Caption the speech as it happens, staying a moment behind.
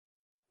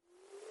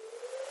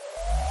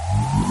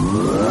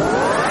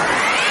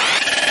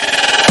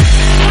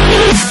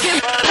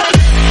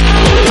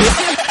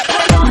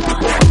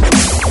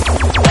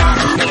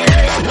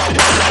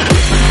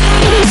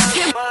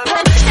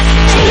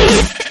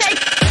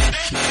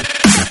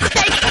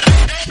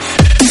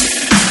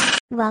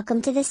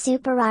welcome to the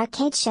Super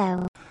R-CADE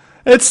Show.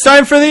 It's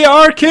time for the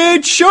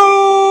R-CADE Show!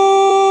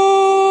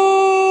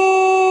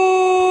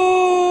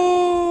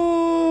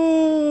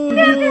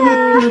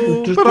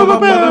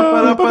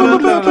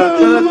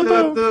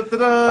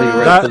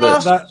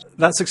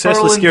 That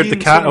successfully scared the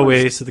cat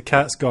away, so the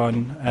cat's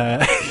gone.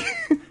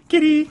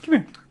 Kitty, come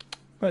here.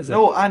 What is it?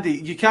 No, Andy,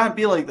 you can't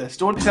be like this.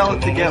 Don't tell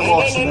it to get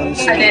lost. And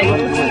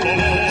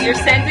then You're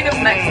sending a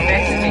mixed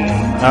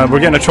messages. We're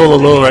getting a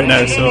Trollolo right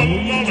now, so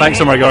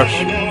thanks, oh my gosh.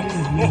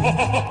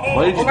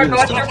 Why did you Oh my do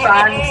gosh, this? you're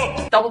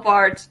banned. Double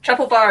barred.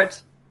 Triple barred.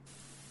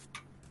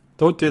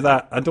 Don't do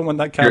that. I don't want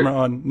that camera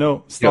on.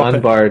 No, stop You're it.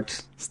 unbarred.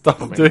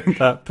 Stop doing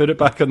that. Put it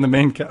back on the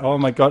main Oh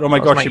my god. Oh my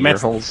gosh, you've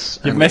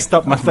messed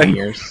up my thing.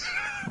 My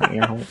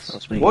ear holes.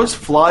 That's my What's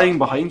flying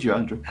behind you,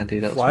 Andrew? Andy,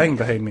 that's Flying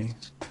behind me.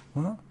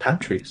 What?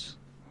 pantries.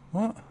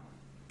 What?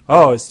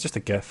 Oh, it's just a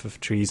gif of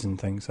trees and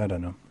things. I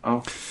don't know.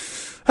 Oh.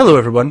 Hello,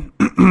 everyone.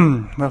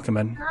 Welcome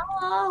in.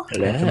 Oh.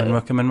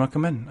 Welcome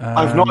in.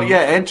 I've not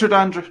yet entered,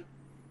 Andrew.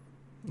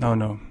 Oh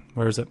no.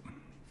 Where is it?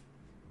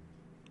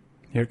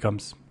 Here it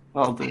comes.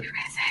 That'll do.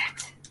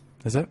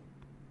 Is it?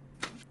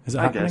 Is it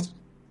I happening? guess.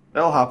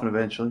 It'll happen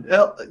eventually.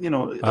 It'll don't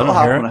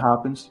happen hear when it. it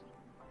happens.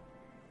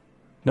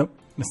 Nope.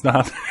 It's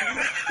not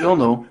happening. You'll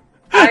know.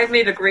 I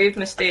made a grave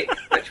mistake,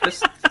 which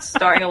was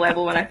starting a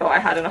level when I thought I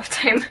had enough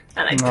time,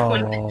 and I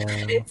don't. Oh.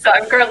 So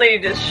I'm currently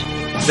just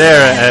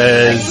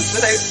There it is.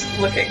 without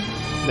looking.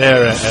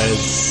 There it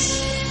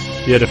is.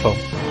 Beautiful.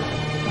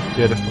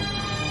 Beautiful.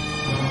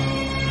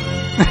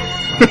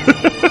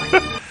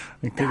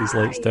 I can take these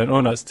lights down. Oh,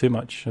 no, it's too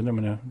much. I don't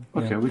know.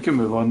 Okay, we can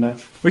move on now.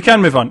 We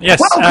can move on. Yes.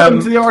 Welcome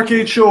to the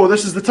R-CADE Show.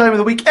 This is the time of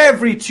the week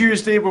every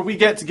Tuesday where we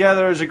get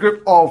together as a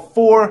group of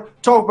 4,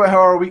 talk about how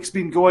our week's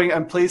been going,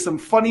 and play some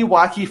funny,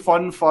 wacky,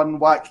 fun,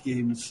 whack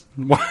games.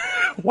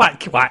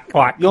 whack.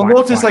 You'll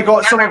notice I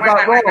got some of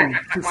that wrong,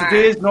 because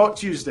today is not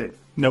Tuesday.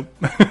 Nope.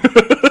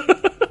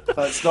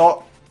 That's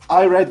not...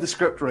 I read the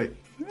script right.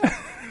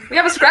 We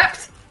have a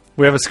script.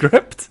 We have a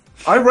script?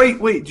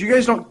 Wait, do you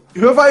guys not...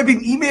 Who have I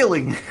been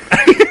emailing?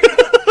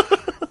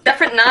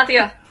 Different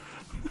Nadia.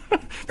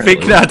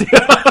 Fake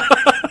Nadia.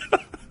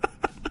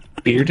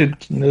 Bearded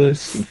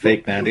Lewis and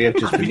fake Nadia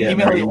just I've be been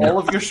getting emailing our all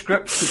of your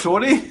scripts to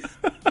Tony?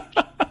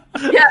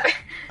 Yeah.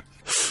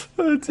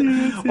 Oh,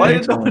 dear. Why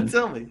did no one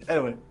tell me?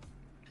 Anyway.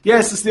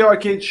 Yes, it's the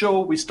R-CADE Show.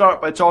 We start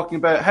by talking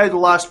about how the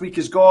last week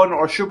has gone,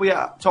 or should we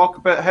talk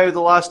about how the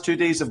last 2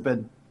 days have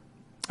been?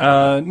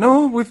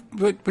 No, we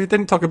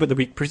didn't talk about the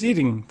week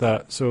preceding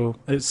that, so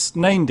it's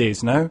 9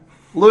 days now.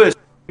 Lewis,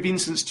 you've been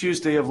since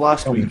Tuesday of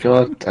last Oh my week.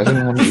 god, I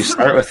didn't want you to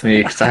start with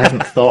me because I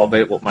hadn't thought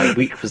about what my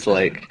week was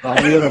like.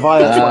 Neither have I.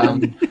 That's why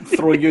I'm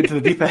throwing you into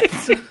the deep end.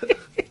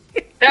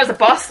 There's a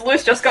bus.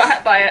 Lewis just got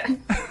hit by it.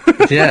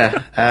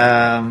 Yeah.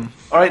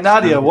 All right,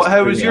 Nadia, I'm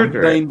how was pretty your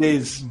under it. 9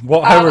 days?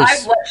 What hours?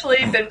 I've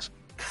literally been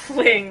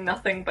playing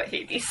nothing but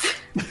Hades.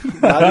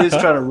 Nadia's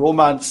trying to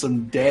romance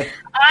some death.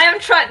 I am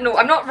trying. No,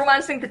 I'm not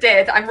romancing the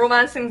dead. I'm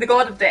romancing the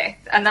god of death,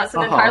 and that's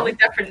an entirely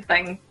different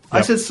thing.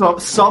 I said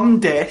some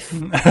death.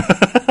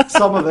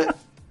 Some of it.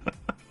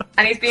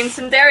 And he's being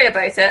tsundere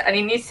about it, and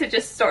he needs to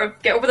just sort of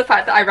get over the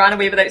fact that I ran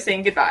away without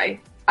saying goodbye.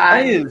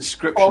 I need a And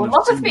description fall in of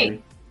love with somebody.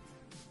 me.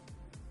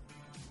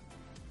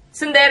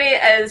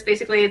 Tsundere is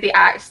basically the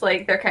act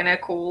like they're kind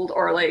of cold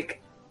or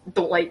like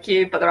don't like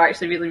you, but they're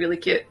actually really, really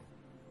cute.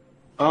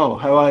 Oh,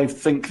 how I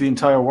think the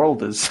entire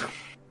world is.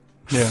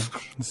 Yeah,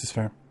 this is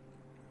fair.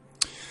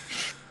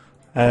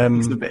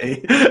 It's a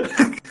bit,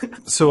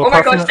 So Oh my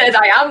apart from gosh, that, said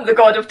I am the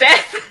god of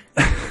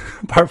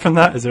death. apart from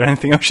that, is there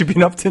anything else you've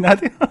been up to,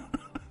 Nadia?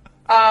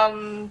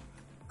 Nadia's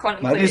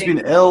Contemplating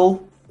been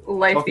ill.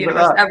 life, Talk the about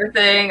universe, that.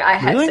 everything. I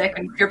hit Really?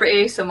 second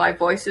puberty, so my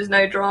voice is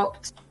now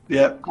dropped.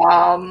 Yeah.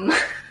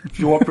 If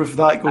you want proof of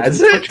that, go to That's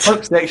the it?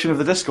 Twitch section of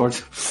the Discord.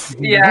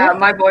 Yeah,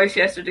 my voice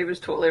yesterday was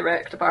totally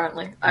wrecked,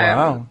 apparently.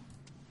 Wow.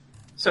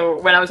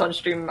 So when I was on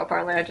stream,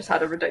 apparently I just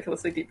had a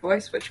ridiculously deep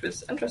voice, which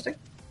was interesting.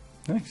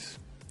 Nice.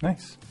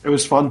 It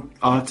was fun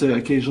to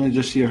occasionally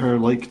just hear her,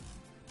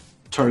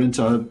 turn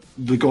into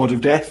the god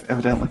of death,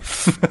 evidently.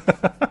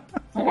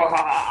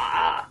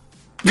 Wah.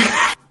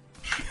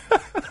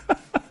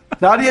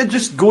 Nadia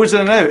just goes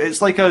in and out.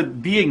 It's like a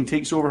being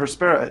takes over her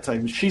spirit at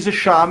times. She's a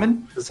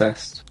shaman.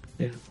 Possessed.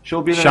 Yeah.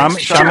 She'll be in the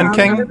Shaman next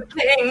King?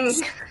 King.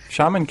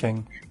 Shaman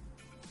King.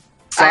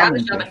 I am the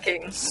Salmon Shaman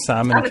King.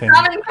 Salmon I'm the King.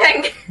 Salmon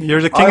King.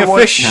 You're the king I of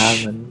want- fish.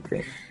 Salmon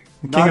King.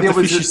 The king of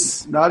the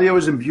fishes. Nadia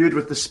was imbued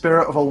with the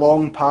spirit of a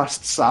long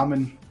past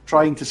salmon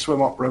trying to swim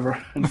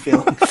upriver and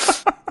failing.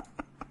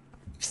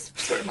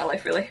 Story of my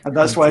life, really. And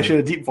that's why she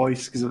had a deep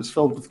voice, because it was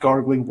filled with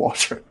gargling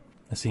water.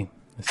 I see.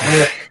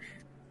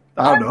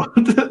 I don't know.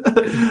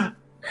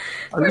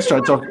 I'm just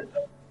trying to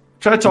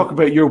talk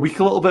about your week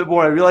a little bit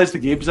more. I realise the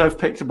games I've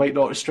picked might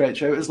not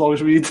stretch out as long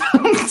as we need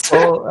them.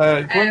 Well,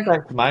 going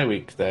back to my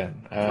week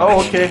then.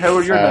 Oh, okay. How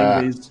are your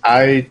 9 days?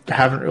 I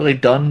haven't really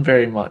done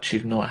very much,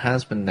 even though it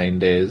has been 9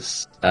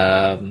 days.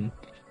 Yeah.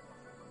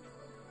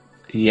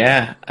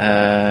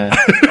 All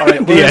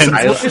right, Lewis, end.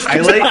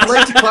 I'd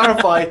like to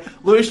clarify.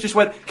 Lewis just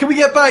went, "Can we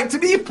get back to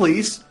me,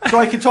 please, so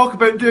I can talk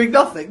about doing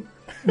nothing?"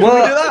 Can we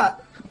do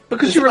that?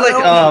 Because you were like,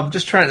 I'm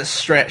just trying to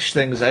stretch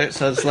things out,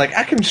 so I was like,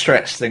 I can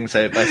stretch things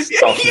out by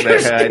talking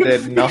about how I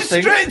did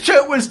nothing. Stretch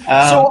it was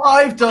so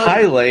I've done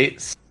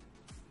highlights.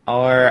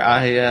 Or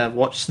I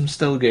watched some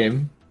still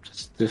game.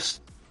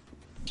 Just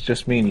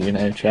me and you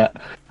now, chat.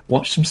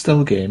 Watched some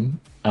still game.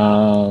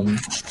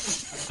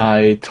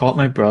 I taught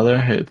my brother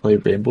how to play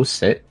Rainbow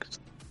Six.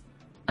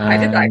 How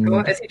did that go?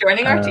 Is he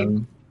joining our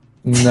team?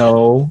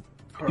 No,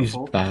 he's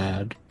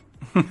bad.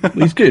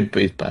 He's good,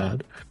 but he's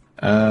bad.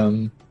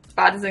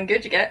 Bad as in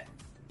good, you get.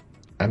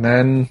 And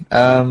then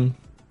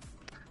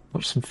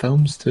watched some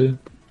films too.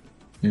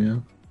 Yeah,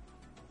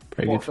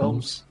 pretty good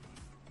films.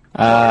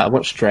 I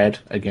watched Dread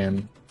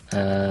again.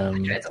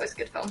 Dread's always a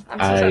good film.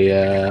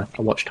 I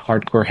watched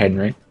Hardcore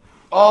Henry.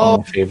 Oh,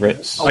 one of my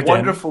favourites. A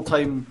wonderful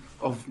time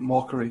of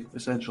mockery,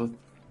 essentially.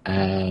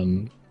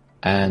 And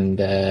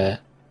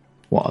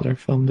what other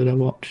film did I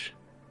watch?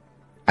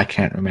 I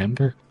can't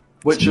remember.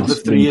 Which of the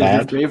three is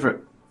your favourite?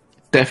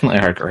 Definitely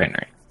Hardcore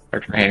Henry.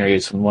 Hardcore Henry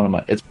is one of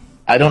my.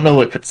 I don't know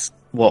if it's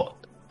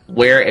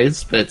where it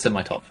is, but it's in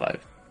my top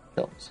 5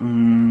 films.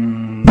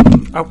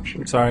 Oh,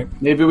 sorry.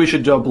 Maybe we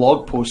should do a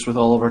blog post with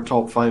all of our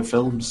top 5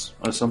 films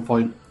at some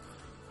point.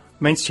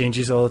 Mine's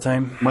changes all the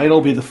time.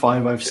 Mine'll be the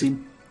 5 I've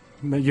seen.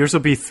 Yours will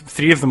be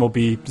 3 of them will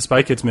be the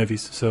Spy Kids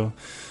movies. So,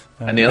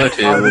 and the other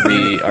 2 will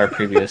be our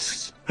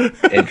previous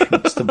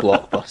entrance to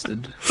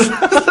Blockbusted.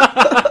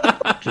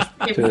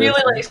 He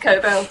really likes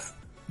cowbells.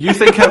 You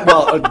think,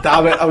 well,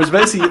 damn it, I was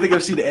about to say, you think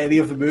I've seen any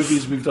of the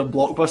movies we've done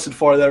Blockbusted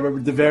for? I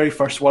remember the very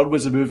first one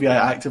was a movie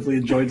I actively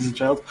enjoyed as a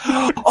child.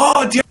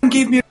 Oh, Diane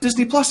gave me a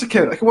Disney Plus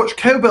account. I can watch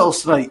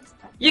Cowbells tonight.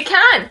 You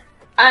can!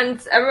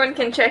 And everyone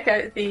can check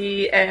out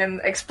the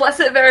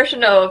explicit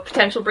version of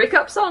Potential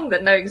Breakup Song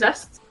that now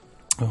exists.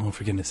 Oh,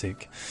 for goodness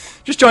sake.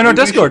 Just join our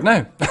Discord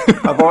now.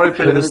 I've already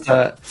put it in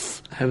the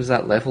How was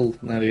that level,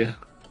 Nadia?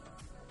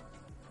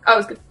 Oh, it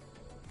was good.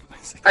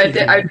 I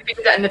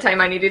repeated it in the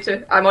time I needed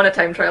to. I'm on a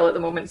time trial at the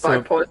moment, but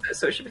I paused it,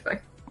 so it should be fine.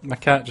 My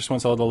cat just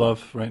wants all the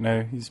love right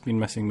now. He's been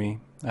missing me.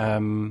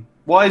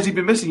 Why has he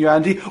been missing you,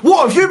 Andy?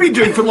 What have you been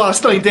doing for the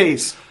last 9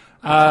 days?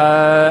 I've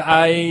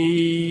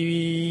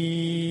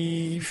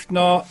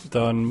not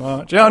done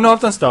much. Yeah, no, I've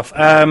done stuff.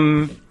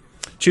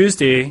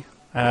 Tuesday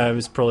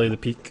was probably the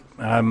peak.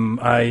 I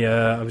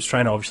was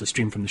trying to obviously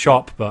stream from the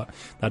shop, but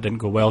that didn't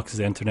go well because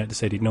the internet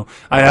decided no.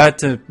 I had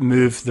to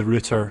move the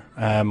router,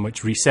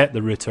 which reset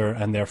the router,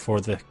 and therefore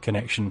the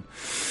connection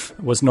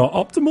was not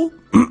optimal,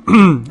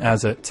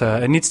 as it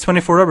needs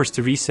 24 hours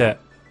to reset.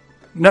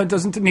 No, it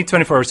doesn't need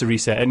 24 hours to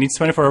reset. It needs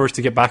 24 hours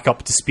to get back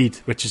up to speed,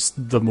 which is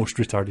the most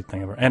retarded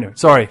thing ever. Anyway,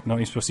 sorry, not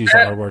even supposed to use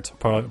that other word.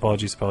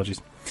 Apologies.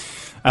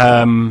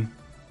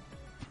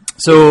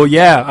 So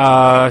yeah,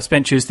 I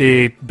spent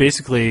Tuesday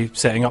basically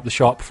setting up the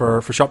shop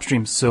for shop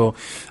streams. So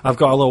I've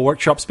got a little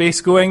workshop space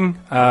going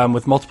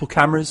with multiple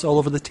cameras all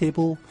over the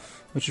table,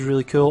 which is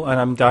really cool. And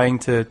I'm dying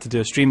to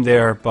do a stream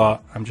there,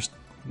 but I'm just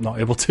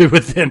not able to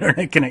with the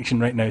internet connection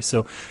right now.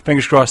 So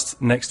fingers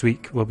crossed next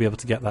week we'll be able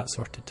to get that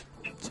sorted.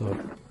 So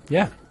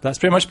yeah, that's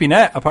pretty much been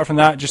it. Apart from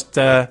that, just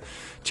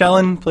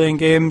chilling, playing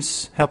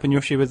games, helping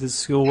Yoshi with his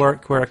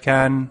schoolwork where I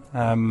can.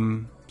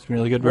 It's been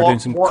really good. We're doing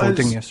some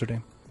coding yesterday.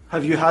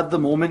 Have you had the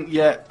moment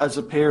yet as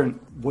a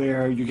parent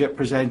where you get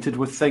presented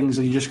with things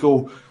and you just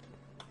go,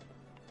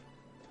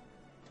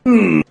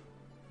 No?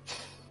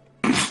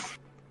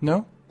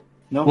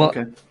 No? Well,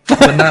 Okay.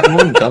 When that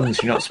moment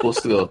comes, you're not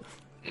supposed to go.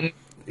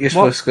 You're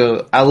supposed to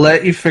go, I'll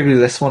let you figure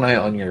this one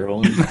out on your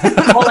own.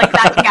 Or like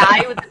that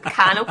guy with the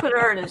can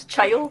opener and his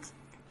child.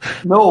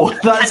 No,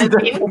 that's a And a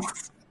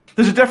difference.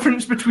 There's a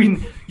difference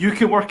between you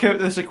can work out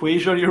this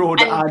equation on your own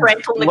And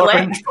parental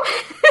neglect.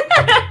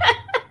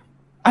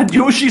 And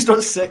Yoshi's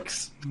not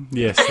 6.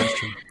 Yes,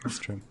 that's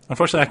true.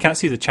 Unfortunately, I can't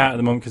see the chat at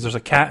the moment because there's a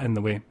cat in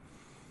the way.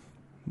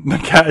 My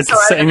cat is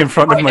sitting in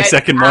front of my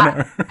second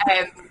monitor.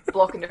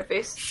 Blocking your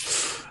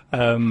face.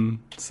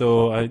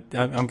 So I'm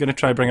going to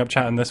try bring up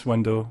chat in this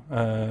window.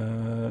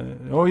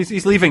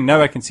 He's leaving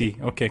now. I can see.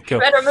 Okay, cool.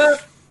 Better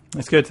move.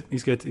 It's good.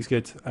 He's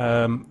good.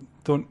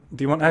 Do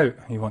you want out?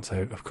 He wants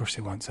out. Of course,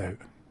 he wants out.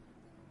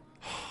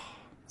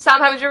 Sam,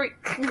 how was your week?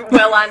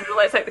 Well, and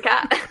let's take the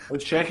cat. I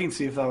was checking to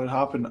see if that would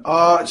happen.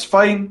 It's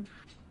fine.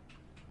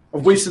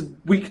 I've wasted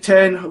week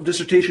 10 of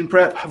dissertation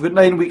prep. I've got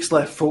 9 weeks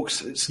left,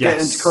 folks. It's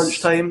getting into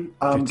crunch time.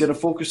 I'm going to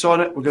focus on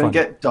it. We're going to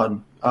get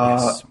done.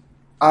 Yes.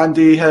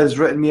 Andy has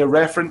written me a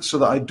reference so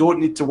that I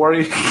don't need to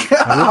worry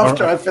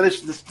after I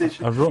finish the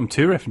dissertation. I've wrote him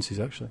 2 references,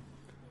 actually.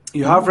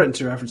 You have written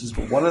 2 references,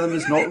 but one of them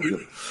is not real.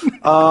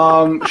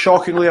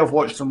 Shockingly, I've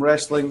watched some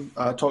wrestling.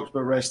 I talked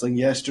about wrestling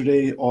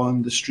yesterday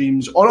on the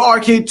streams. On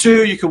R-CADE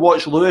 2, you can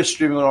watch Lewis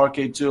streaming on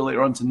R-CADE 2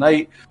 later on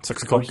tonight.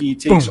 6 o'clock. He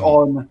takes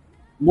on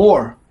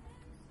more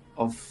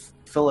of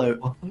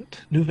Fallout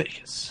New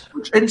Vegas.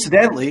 Which,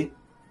 incidentally,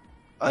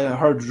 I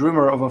heard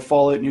rumour of a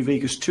Fallout New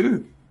Vegas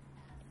 2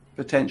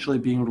 potentially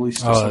being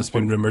released. Oh, that's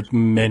been rumoured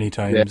many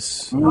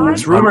times. Yeah.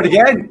 It's rumoured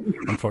again.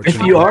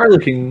 Unfortunately. If you are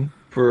looking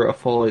for a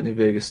Fallout New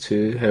Vegas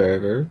 2,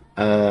 however,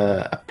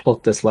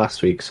 plugged this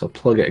last week, so I'll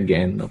plug it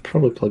again. I'll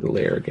probably plug it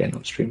later again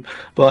on stream.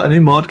 But a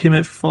new mod came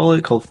out for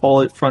Fallout called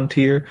Fallout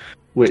Frontier,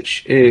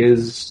 which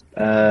is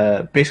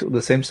basically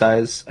the same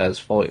size as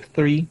Fallout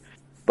 3,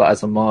 but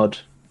as a mod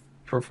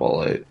for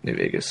Fallout New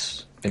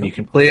Vegas. And you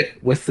can play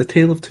it with the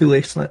Tale of Two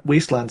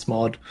Wastelands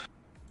mod,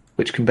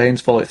 which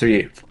combines Fallout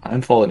 3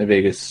 and Fallout New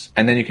Vegas,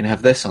 and then you can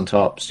have this on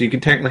top. So you can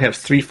technically have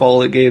 3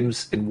 Fallout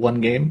games in one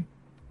game.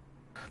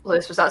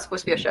 Liz, was that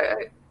supposed to be a shout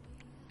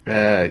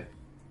out?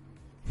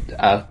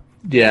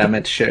 Yeah, I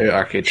meant to shout out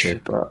R-CADE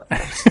 2, but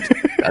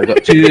I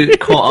got too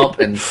caught up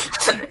in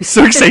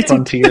So excited.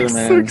 Frontier,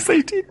 man. So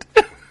excited.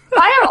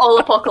 Why are all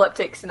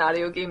apocalyptic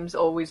scenario games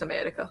always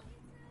America?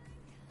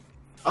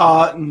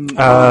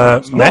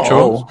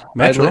 Metro.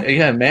 Metro.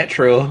 Yeah,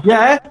 Metro.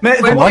 Yeah,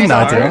 Come on,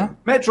 Nadia.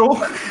 Metro.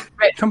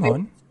 Come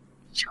on.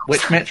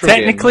 Which Metro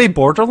Technically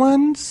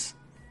Borderlands?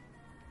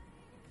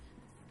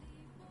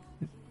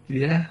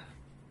 game? Yeah.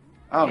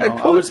 I don't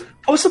know.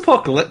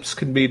 Post-apocalypse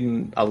can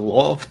mean a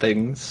lot of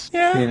things.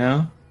 Yeah. You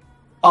know?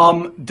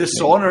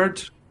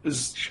 Dishonored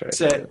is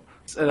set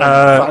in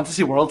a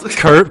fantasy world.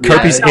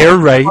 Kirby's Air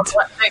Ride.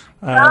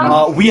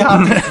 We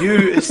Have You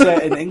is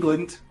set in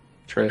England.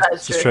 True.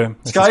 That's This is true.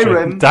 This is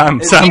Skyrim. true.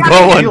 Damn, is Sam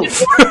Bowen.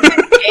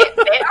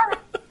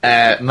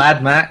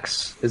 Mad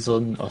Max is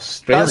on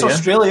Australia. That's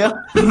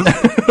Australia.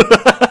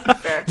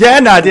 Yeah,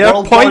 Nadia.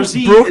 World War Point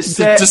Z broke, is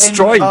set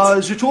destroyed. in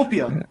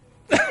Zootopia.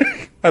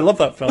 I love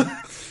that film.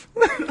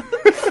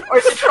 Or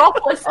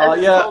Metropolis, as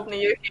it's yeah. called in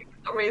the UK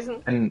for some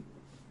reason. And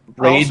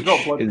I also Rage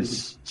got Blood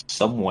is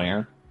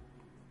somewhere.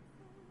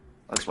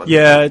 That's what.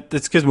 Yeah,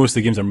 it's because most of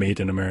the games are made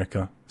in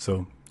America.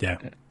 So, yeah,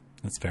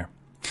 that's fair.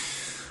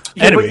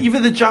 Yeah, Anyway. but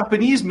even the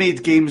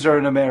Japanese-made games are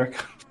in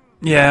America.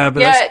 Yeah,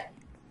 but Yeah,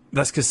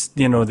 that's because,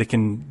 they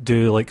can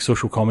do, like,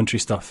 social commentary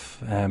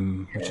stuff,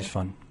 which is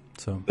fun.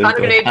 So Hand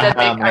Grenade did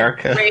make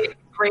America. a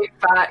great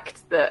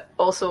fact that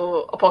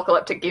also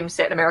apocalyptic games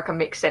set in America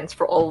makes sense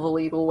for all the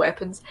legal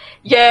weapons.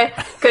 Yeah,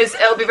 because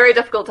it'll be very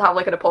difficult to have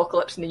like an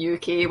apocalypse in the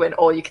UK when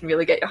all you can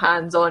really get your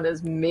hands on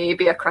is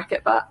maybe a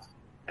cricket bat.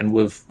 And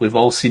we've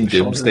all seen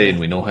Doomsday, and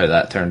we know how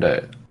that turned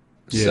out.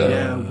 So,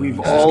 Yeah, we've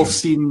all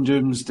seen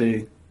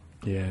Doomsday.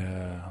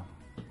 yeah.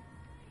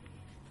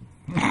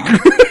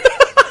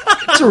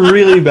 it's a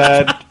really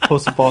bad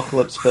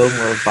post-apocalypse film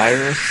where a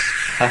virus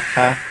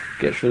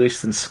gets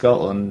released in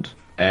Scotland.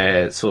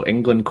 So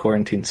England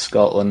quarantines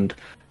Scotland,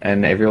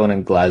 and everyone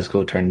in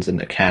Glasgow turns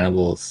into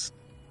cannibals.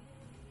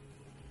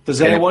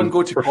 Does anyone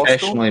go to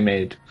professionally Costco?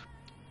 made?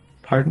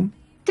 Pardon?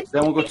 Does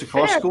anyone go to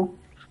Costco?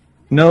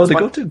 No, they my-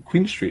 go to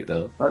Queen Street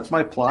though. That's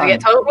my I plan.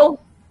 get toilet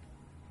roll.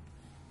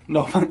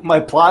 No, my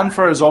plan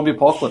for a zombie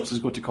apocalypse is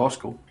go to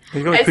Costco.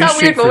 You go It's Queen that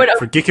Street weird moment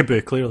for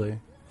Geekaboo, clearly.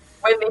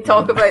 When they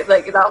talk about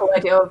like that whole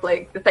idea of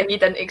like the thing you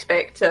didn't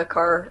expect to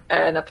occur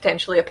in a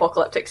potentially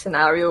apocalyptic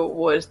scenario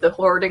was the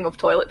hoarding of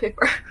toilet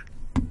paper.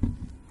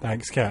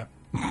 Thanks, Cat.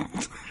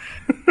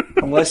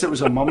 Unless it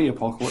was a mummy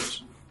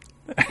apocalypse.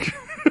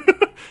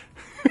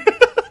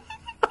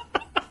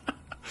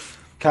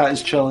 Cat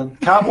is chilling.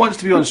 Cat wants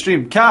to be on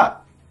stream.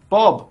 Cat!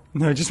 Bob!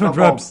 No, just Not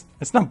my rubs.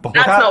 It's not Bob.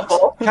 That's not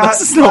Bob. Cat,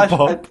 This is not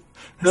Bob.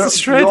 This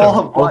is We all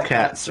Shredder. have black All cats.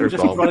 cats They're are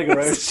just Bob. running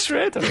around. It's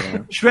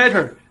Shredder.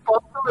 Shredder!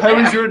 Possibly How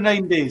was better. your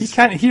 9 He days?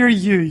 can't hear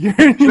you. You're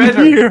in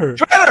here. Shredder!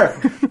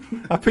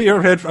 Shredder! I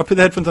put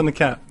the headphones on the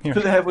cat. Here.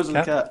 Put the headphones on the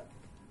Cat. cat.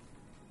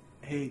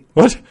 Hey,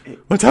 What?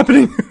 What's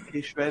happening?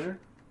 hey Shredder.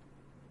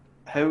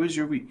 How was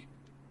your week?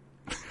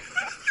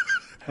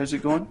 How's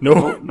it going? No,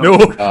 Oh, no,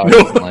 Oh, no,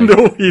 like-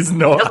 no, he's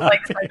not Just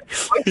like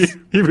happy.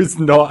 He was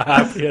not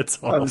happy at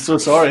all. I'm so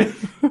sorry.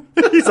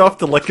 He's off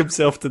to lick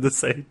himself to the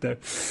side now.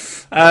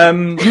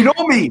 You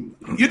know me!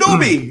 You know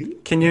me!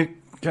 Can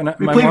I,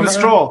 We my played with monitor?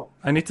 straw.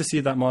 I need to see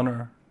that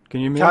monitor.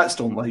 Can you move? Cats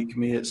don't like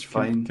me, it's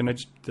fine. Can I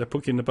just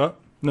poke you in the butt?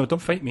 No,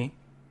 don't fight me.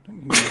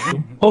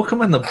 Poke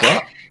him in the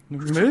butt.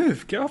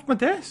 Move. Get off my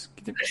desk.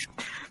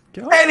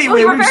 Get off.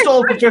 Anyway, Oh, we've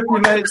stalled for 50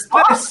 minutes.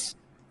 This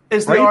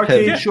is the Right,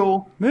 arcade yeah.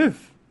 show.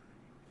 Move.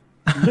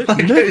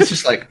 It's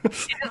just like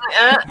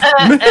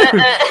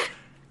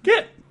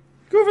Get.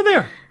 Go over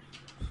there.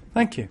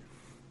 Thank you.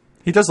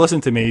 He does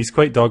listen to me. He's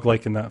quite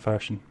dog-like in that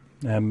fashion.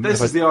 This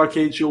if is the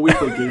arcade show. We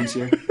play games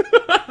here.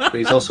 but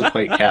he's also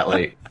quite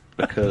cat-like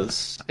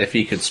because if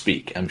he could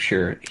speak, I'm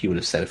sure he would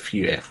have said a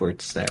few F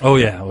words there. Oh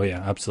yeah,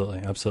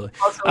 absolutely. Also,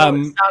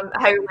 Um,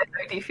 how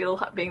do you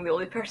feel being the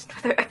only person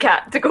without a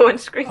cat to go on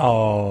screen?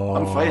 Oh,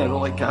 I'm fine, I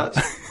don't like cats.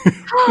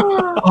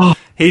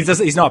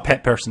 He's not a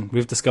pet person.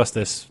 We've discussed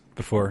this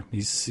before.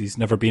 He's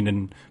never been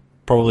and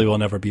probably will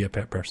never be a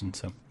pet person.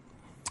 So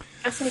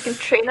Listen, you can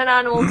train an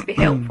animal to be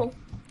helpful.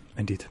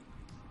 indeed.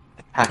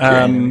 Hack your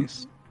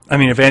enemies. I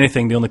mean, if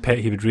anything, the only pet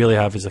he would really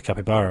have is a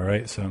capybara,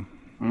 right? So That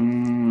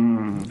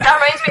reminds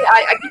me,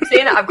 I keep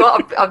saying it.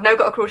 I've now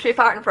got a crochet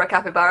pattern for a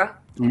capybara.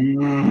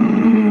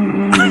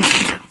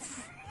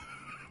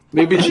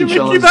 Maybe she you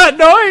chills that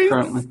noise.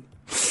 currently.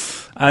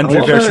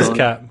 Andrew Oh, versus okay.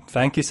 cat.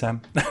 Thank you,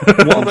 Sam. What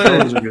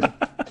Those about? are good.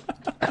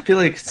 I feel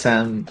like it's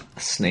a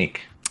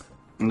snake.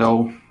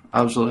 No.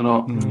 Absolutely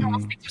not.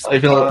 I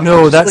feel like,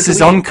 No, that's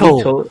his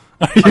uncle.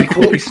 A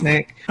quote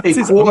snake. A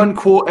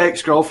quote-unquote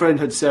ex-girlfriend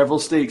had several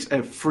steaks.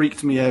 It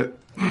freaked me out.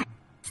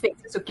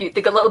 Snakes are so cute.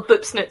 They got little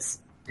boop snoots.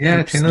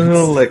 Yeah, kind of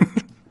little like.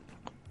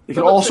 You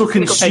can also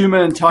consume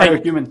an entire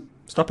human.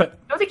 Stop it.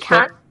 No, they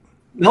can't.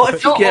 Not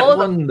if you Not get all of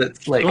one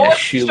that's like Not a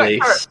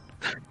shoelace.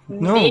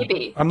 No,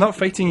 Maybe. I'm not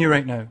fighting you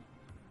right now.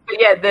 But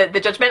yeah,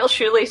 the judgmental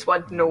shoelace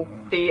one, no.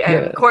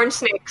 The corn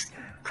snakes,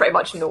 pretty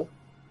much no.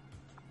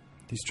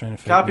 He's trying to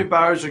fight me.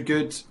 Capybaras are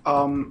good.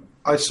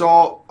 I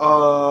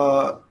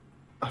saw,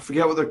 I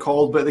forget what they're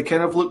called, but they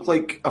kind of look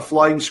like a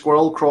flying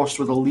squirrel crossed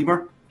with a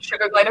lemur.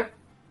 Sugar glider.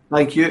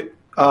 Thank you.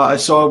 I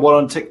saw one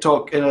on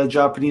TikTok in a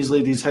Japanese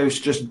lady's house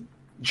just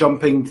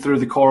jumping through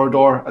the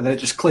corridor, and then it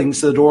just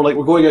clings to the door like,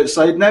 we're going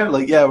outside now?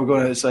 Like, yeah, we're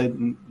going outside,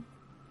 and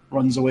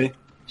runs away.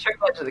 Sugar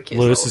gliders are the cutest.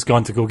 Lewis has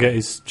gone to go get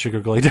his sugar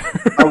glider.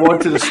 I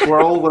wanted a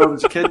squirrel when I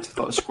was a kid.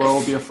 Thought a squirrel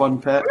would be a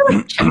fun pet.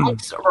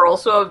 Chipmunks were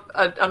also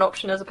an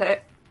option as a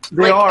pet.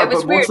 They are, it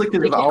was but mostly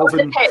weird. because of You know,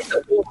 Alvin. the pets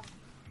at home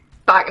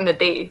back in the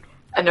day,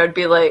 and there'd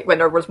be like, when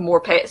there was more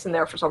pets in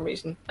there for some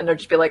reason, and there'd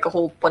just be like a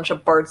whole bunch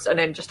of birds and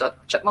then just a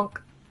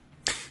chipmunk.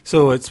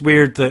 So it's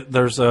weird that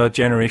there's a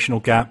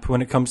generational gap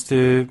when it comes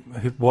to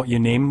what you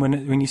name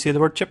when you say the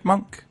word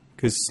chipmunk.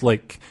 Because,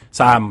 like,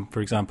 Sam, for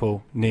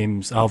example,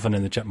 names Alvin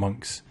and the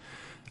Chipmunks.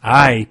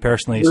 I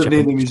personally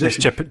is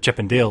Chip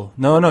and Dale.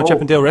 No, Chip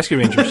and Dale Rescue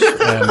Rangers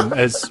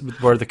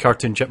were the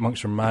cartoon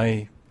chipmunks from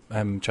my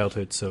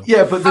childhood. So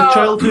yeah, but the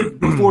childhood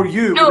before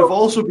you would have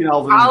also been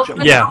Alvin and the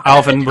Chipmunks. Yeah,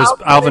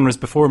 Alvin was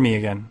before me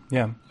again.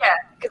 Yeah,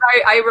 because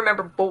I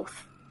remember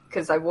both.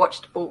 Because I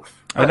watched both.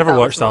 I never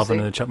watched Alvin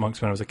and the Chipmunks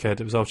when I was a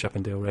kid. It was all Chip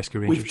and Dale Rescue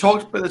Rangers. We've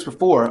talked about this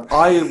before.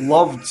 I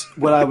loved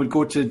when I would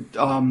go to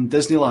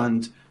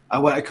Disneyland. I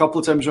went a couple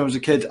of times when I was a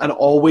kid, and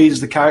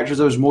always the characters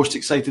I was most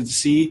excited to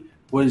see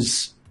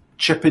was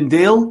Chip and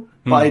Dale.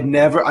 But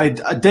I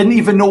didn't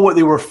even know what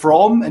they were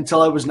from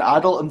until I was an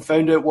adult and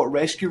found out what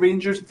Rescue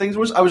Rangers and things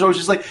was. I was always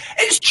just like,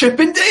 it's Chip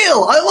and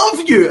Dale! I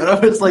love you! And I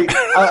was like,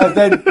 I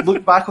then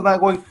looked back on that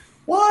going,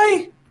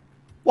 why?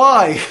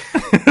 Why?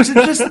 Was it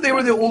just that they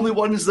were the only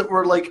ones that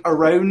were like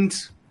around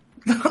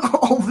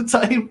all the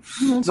time?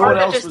 No one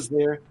else was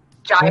there.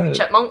 Giant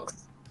chipmunks.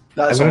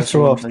 I'm going to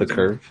throw off the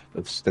curve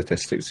of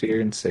statistics here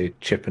and say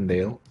Chip and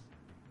Dale,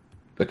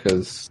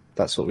 because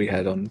that's what we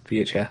had on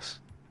VHS.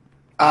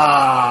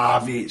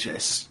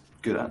 VHS.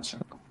 Good answer.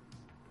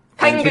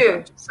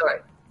 Pingu. Sorry.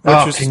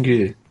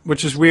 Pingu.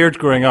 Which is weird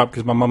growing up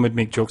because my mum would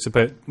make jokes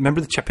about.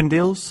 Remember the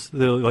Chippendales,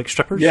 the like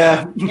strippers?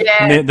 Yeah.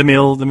 The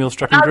male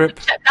stripping group.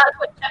 That's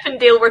what Chip and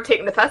Dale were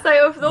taking the piss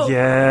out of, though.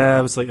 Yeah,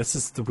 I was like, this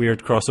is the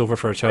weird crossover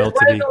for a child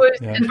to be.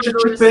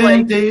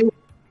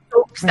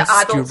 Jokes that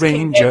adults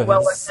can get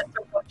while they're sitting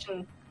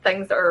watching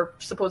things that are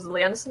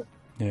supposedly innocent.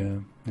 Yeah.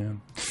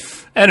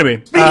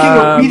 Anyway, speaking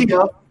of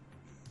media,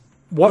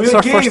 what's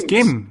our first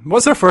game?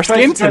 What's our first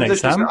game tonight,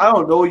 Sam? I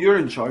don't know. You're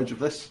in charge of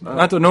this.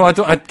 I don't know. I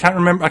can't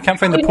remember. I can't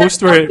find the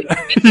post where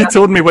you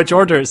told me which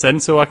order it's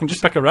in, so I can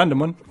just pick a random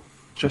one.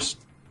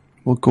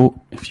 We'll go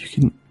if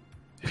you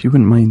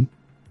wouldn't mind.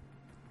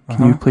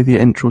 Can you play the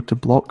intro to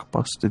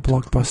Blockbusted?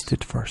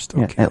 Blockbusted first.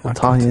 Okay. Yeah, it'll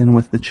tie in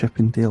with the Chip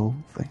and Dale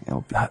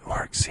thing. That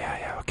works.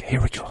 Yeah. Okay,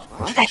 here we go.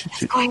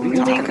 That's going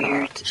really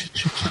weird.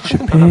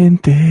 Chip and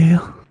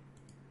Dale.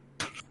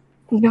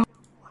 No.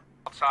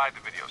 Outside the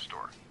video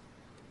store.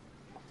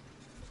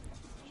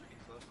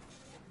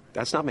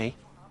 That's not me.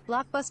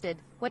 Blockbusted,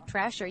 what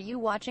trash are you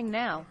watching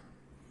now?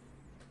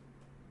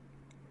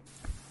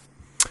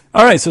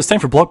 All right, so it's time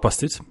for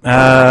Blockbusted.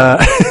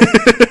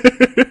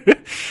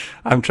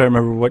 I'm trying to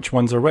remember which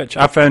ones are which.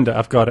 I found it.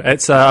 I've got it.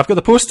 It's I've got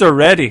the poster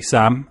ready,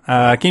 Sam.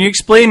 Can you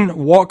explain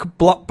what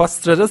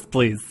Blockbusted is,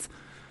 please?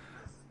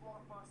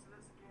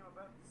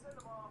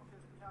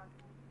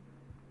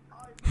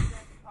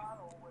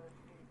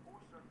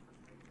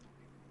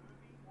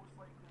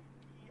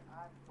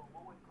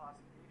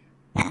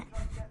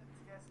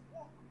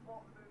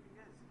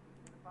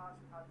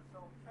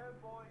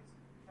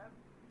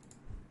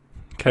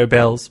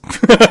 Cowbells.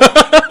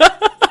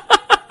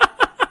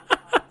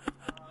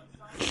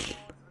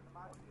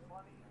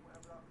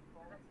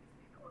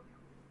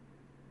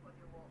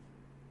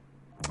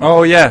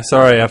 Oh yeah,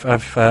 sorry, I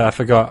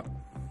forgot.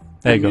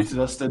 There you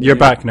go. You're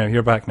back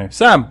now.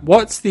 Sam,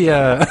 what's the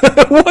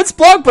what's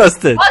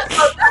Blockbusted?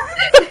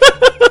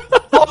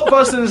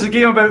 Blockbusted is a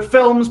game about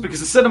films because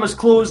the cinema's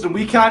closed and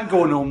we can't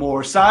go no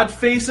more. Sad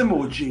face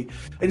emoji.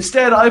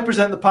 Instead, I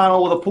present the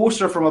panel with a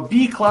poster from a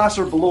B class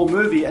or below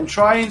movie and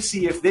try and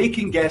see if they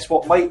can guess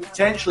what might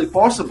potentially,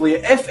 possibly,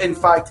 if in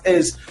fact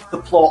is the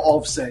plot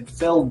of said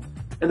film.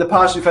 In the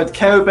past, we've had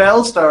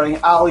Cowbell starring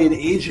Ali and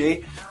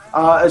AJ,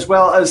 as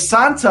well as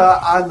Santa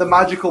and the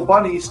Magical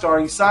Bunny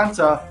starring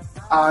Santa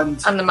and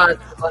the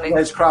Magical Bunny.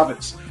 Les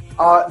Kravitz.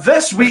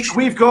 This week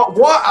we've got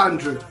what,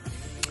 Andrew?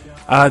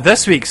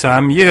 This week,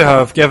 Sam, you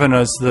have given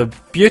us the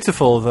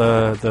beautiful,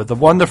 the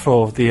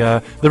wonderful,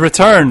 the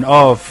return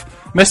of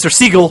Mr.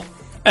 Seagull.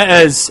 It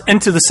is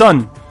Into the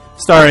Sun,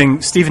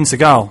 starring Steven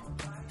Seagal.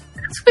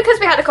 It's because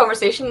we had a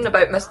conversation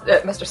about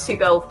Mr.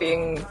 Seagull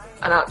being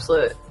an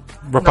absolute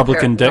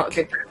Republican Not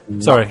dick.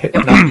 good. Sorry.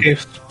 In that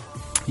case,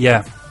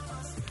 Yeah.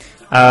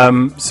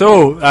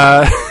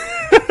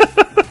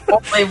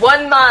 Only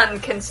one man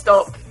can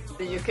stop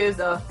the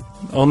Yakuza.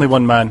 Only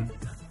one man.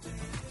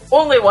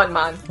 Only one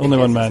man. Only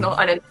one because man. It's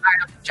not an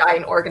entire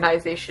giant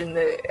organisation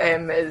that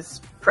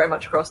is pretty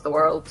much across the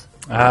world.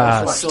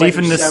 Ah, It's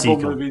Stephen the several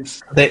Seagull.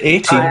 movies. the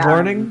 18 I am-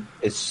 warning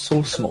is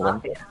so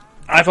small.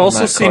 I've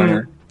also that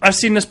corner. I've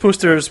seen this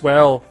poster as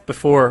well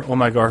before. Oh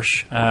my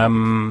gosh!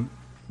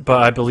 But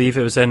I believe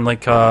it was in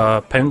like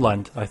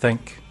Poundland. I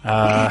think.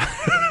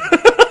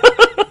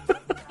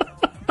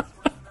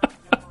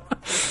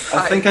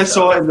 I think I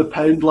saw it in the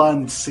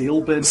Poundland sale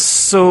bin.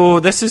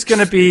 So this is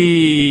going to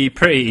be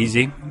pretty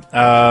easy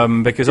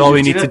because all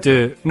we need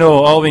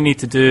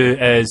to do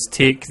is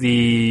take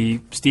the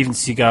Steven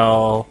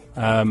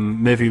Seagal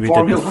movie we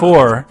Formula. did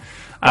before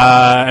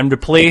and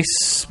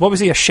replace. What was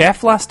he, a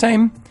chef last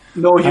time?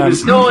 No, he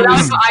was. No, he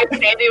that's was- what I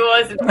said he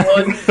was.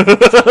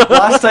 It was.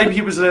 last time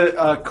he was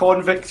a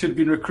convict who'd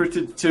been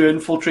recruited to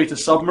infiltrate a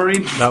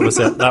submarine. That was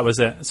it. That was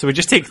it. So we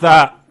just take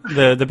that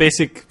the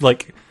basic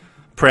like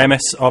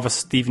premise of a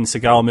Steven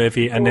Seagal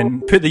movie and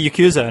then put the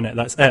Yakuza in it.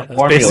 That's it. That's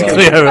Formula.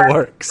 basically how it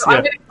works. So I'm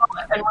Yeah. going to call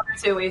it in one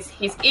of two ways.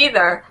 He's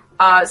either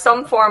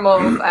some form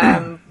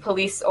of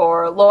police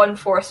or law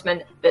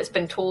enforcement that's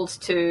been told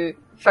to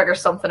figure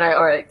something out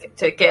or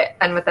to get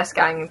in with this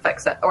gang and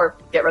fix it or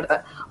get rid of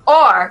it.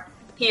 Or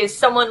he is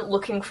someone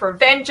looking for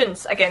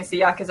vengeance against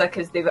the Yakuza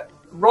because they've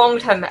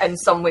wronged him in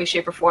some way,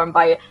 shape or form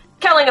by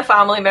killing a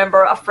family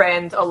member, a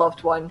friend, a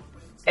loved one,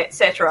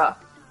 etc.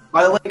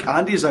 I like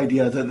Andy's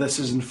idea that this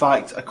is in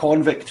fact a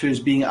convict who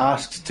is being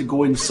asked to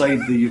go inside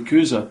the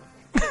Yakuza.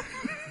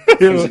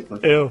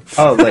 Basically. Ew.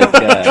 Oh, like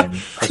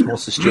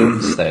Osmosis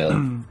Jones style,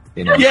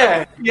 you know.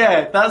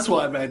 Yeah, that's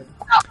what I meant.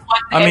 That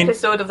one I mean-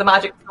 episode of The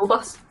Magic School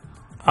Bus.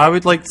 I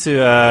would like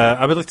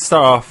to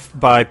start off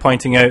by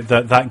pointing out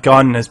that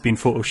gun has been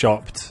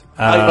photoshopped so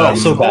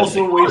badly.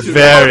 also way too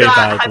very Oh,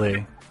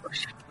 badly.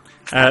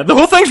 The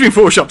whole thing's been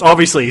photoshopped.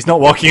 Obviously, he's not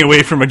walking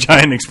away from a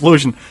giant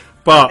explosion,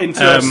 but into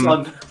the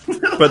sun.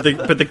 but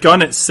the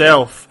gun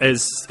itself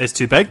is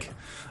too big,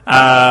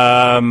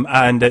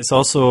 and it's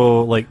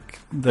also like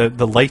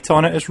the light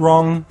on it is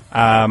wrong,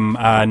 and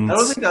I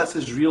don't think that's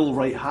his real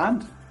right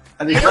hand,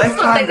 and his I left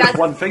don't hand think is that's-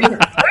 one finger.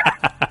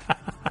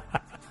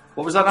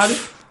 What was that, Andy?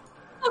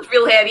 Not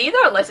real hair either,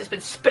 unless it's been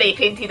spray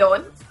painted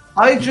on.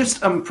 I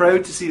just am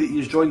proud to see that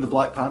he's joined the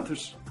Black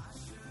Panthers.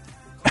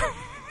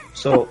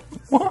 So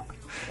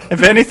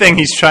if anything,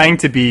 he's trying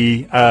to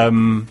be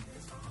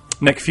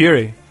Nick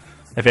Fury.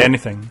 If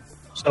anything,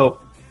 So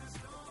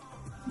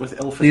With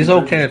Ilford. these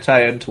all kind of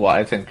tie into what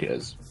I think it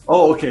is.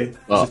 Oh, okay.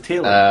 Well, It's a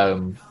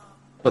tailor.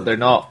 but they're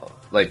not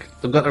like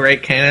they've got the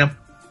right kind of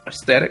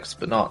aesthetics,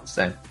 but not the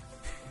same.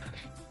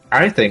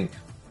 I think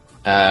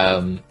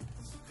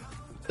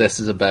this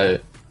is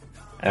about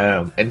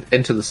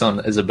Into the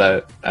Sun is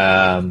about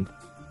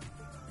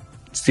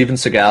Steven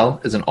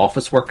Seagal is an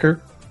office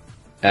worker,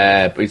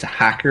 but he's a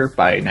hacker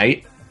by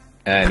night,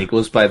 and he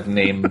goes by the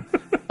name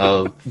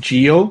of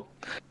Geo.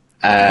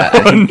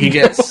 And he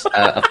gets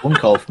a phone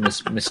call from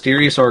this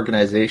mysterious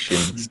organization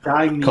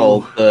Dang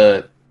called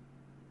the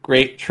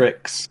Great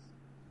Tricks,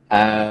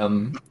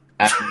 and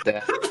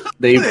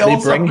they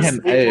also bring have a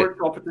him skateboard out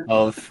competition.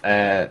 of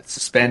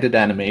suspended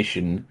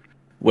animation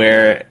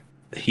where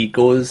he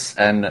goes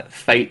and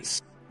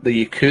fights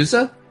the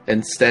Yakuza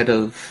instead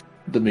of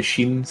the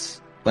machines,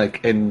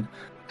 like in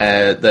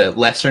the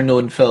lesser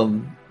known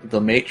film The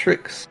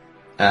Matrix.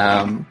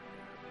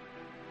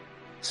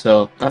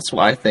 So that's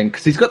what I think,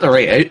 because he's got the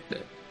right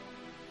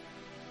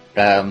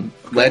outfit.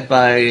 Led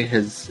by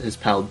his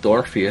pal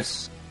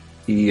Dorpheus,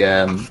 he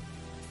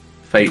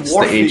fights the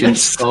Dwarfius.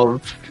 agents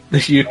of the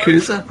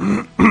Yakuza.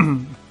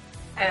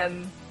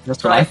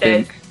 That's what I said,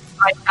 think.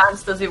 by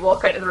chance does he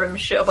walk out of the room,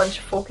 shoot a bunch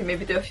of folk and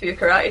maybe do a few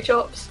karate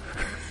chops?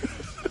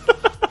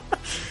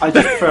 I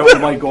just felt, oh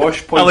my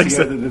gosh, pointing Alex-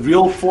 out that the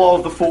real flaw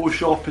of the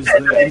Photoshop is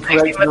the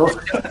incorrect note.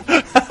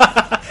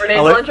 Grenade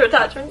I like- launcher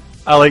attachment?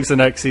 Alex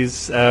and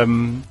X's,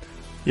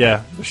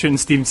 they're shooting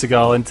Steven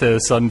Seagal into the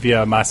sun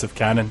via a massive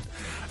cannon.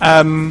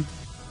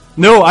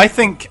 No, I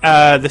think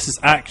this is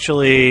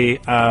actually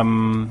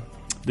the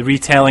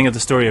retelling of the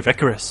story of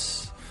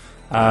Icarus.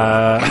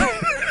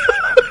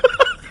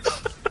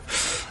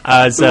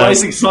 As The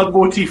rising sun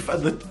motif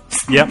and the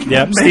yep,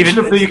 mention Steven,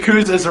 of the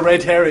Yakuza is a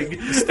red herring.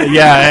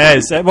 yeah, it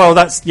is. Well,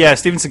 that's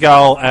Steven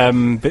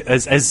Seagal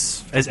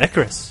is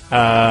Icarus,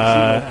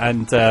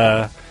 and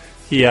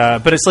he.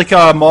 But it's like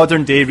a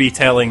modern day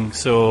retelling.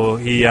 So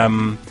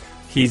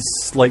he's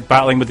like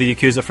battling with the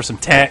Yakuza for some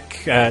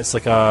tech. It's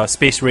like a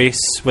space race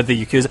with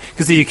the Yakuza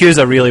because the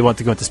Yakuza really want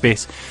to go into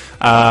space,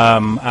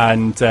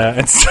 and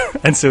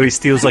so he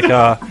steals like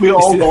a. We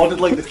all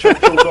nodded like the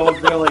Churchill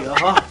dog. We're like,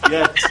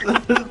 yes.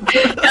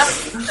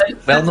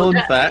 Well known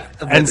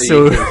fact. about And the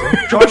so,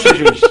 Yakuza.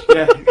 Sausages.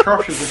 Yeah,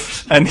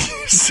 sausages. and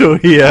so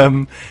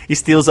he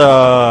steals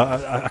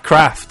a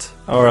craft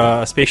or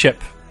a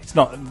spaceship. It's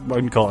not. I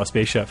wouldn't call it a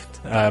spaceship,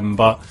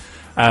 but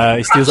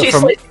He steals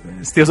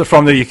it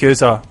from the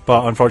Yakuza,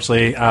 but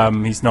unfortunately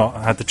he's not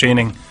had the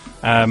training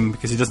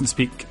because he doesn't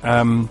speak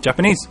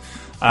Japanese,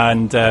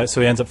 and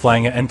so he ends up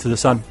flying it into the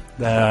sun.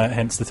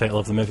 Hence the title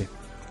of the movie.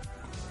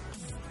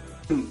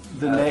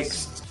 The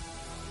next,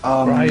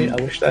 right? I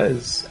wish that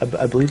is.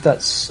 I believe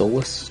that's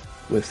Solus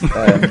with.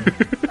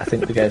 I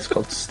think the guy's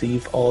called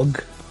Steve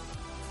Ogg.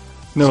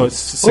 No,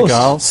 it's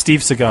Seagal.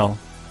 Steve Seagal.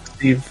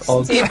 Steve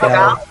Ogg. Steve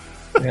Seagal.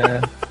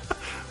 Yeah.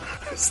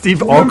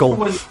 Steve Ogle.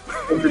 When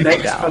the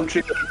next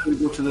country that could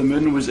go to the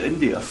moon was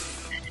India.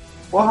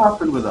 What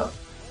happened with that?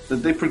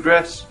 Did they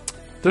progress?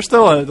 They're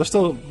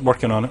still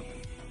working on it.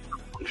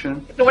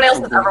 No one else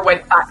has ever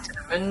went back to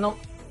the moon, though.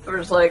 They were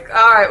just like,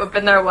 alright, we've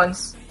been there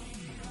once.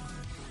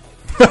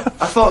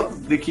 I thought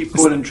they keep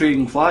going and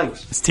trading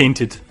flags. It's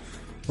tainted.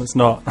 It's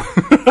not.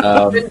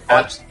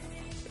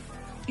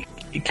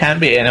 It can't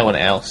be anyone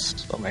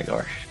else. Oh my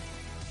gosh.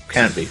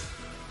 Can't be.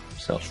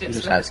 So it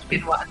just has to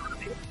be.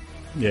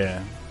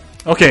 Yeah.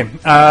 Okay,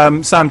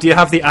 Sam, do you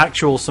have the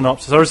actual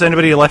synopsis, or is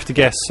anybody left to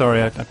guess?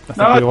 Sorry, I think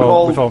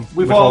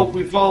we've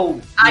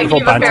all. I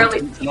gave a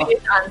fairly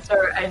serious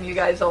answer, and you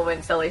guys all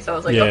went silly, so I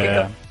was like,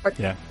 okay, go.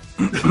 Yeah.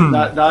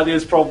 Nadia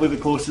is probably the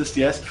closest,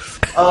 yes.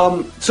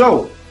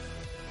 So.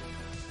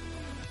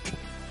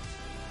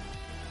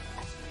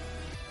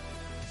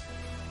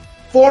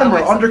 Former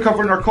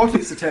undercover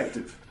narcotics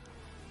detective.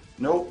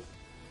 Nope.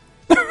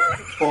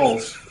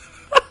 False.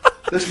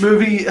 This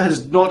movie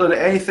has not done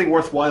anything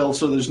worthwhile,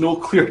 so there's no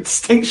clear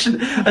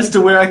distinction as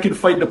to where I can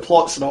find a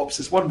plot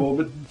synopsis. One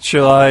moment.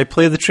 Shall I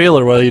play the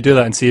trailer while you do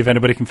that and see if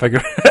anybody can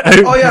figure it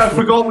out? Oh yeah, I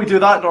forgot we do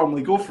that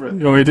normally. Go for it.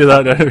 You want me to do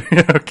that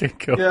now? Okay,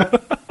 cool. Yeah.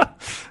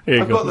 Here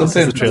you go. This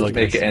is the trailer.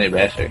 Make it any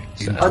better.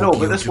 So. I know,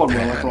 but this one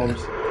will, I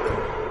promise.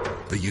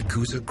 The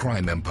Yakuza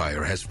crime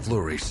empire has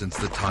flourished since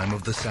the time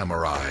of the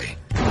samurai.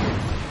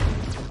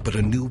 But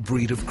a new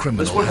breed of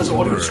criminal This one has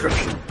audio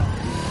description.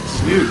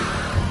 It's new.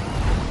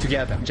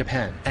 Together,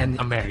 Japan and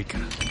America.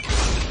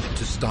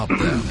 To stop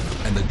them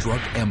and the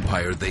drug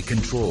empire they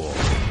control,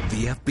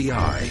 the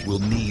FBI will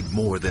need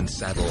more than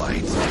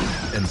satellites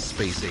and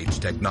space-age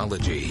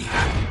technology.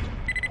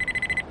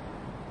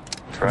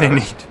 They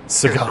need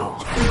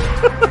Seagal.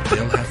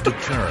 They'll have to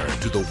turn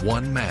to the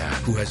one man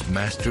who has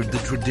mastered the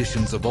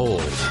traditions of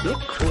old.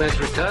 Look who has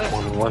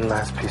returned. One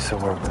last piece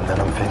of work and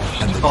then I'm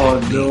finished. And the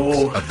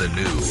techniques of the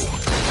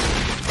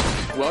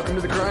new. Welcome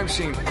to the crime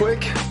scene.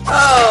 Quick.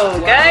 Oh,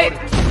 okay.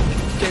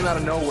 Came out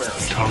of nowhere.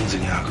 Tongs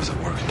and Yakuza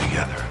working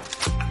together.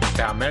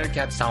 The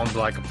American sounds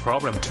like a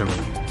problem to me.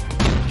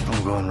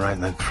 I'm going right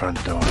in that front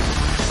door.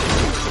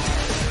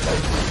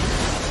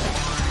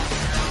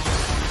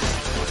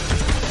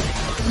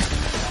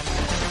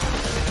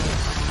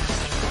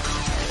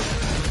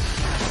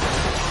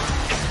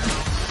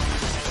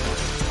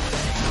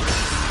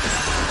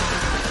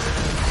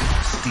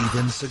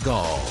 Steven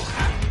Seagal.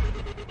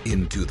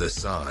 Into the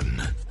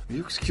Sun. Will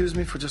you excuse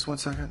me for just 1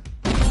 second?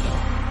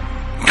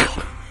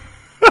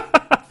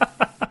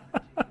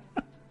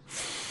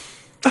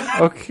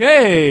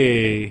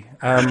 Okay.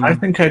 I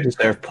think I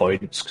deserve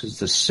points because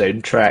the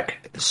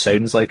soundtrack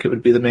sounds like it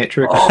would be The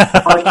Matrix. Oh,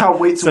 I can't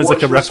wait to sounds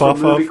watch like a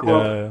rip-off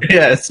of.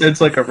 Yeah, it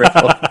sounds like a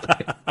rip-off.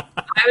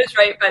 I was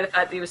right by the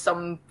fact that he was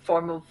some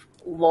form of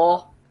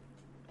law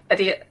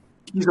idiot.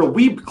 He's a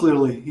weeb,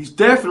 clearly. He's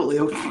definitely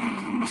a...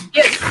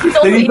 Yes,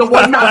 they need the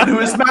one man who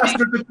has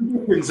mastered the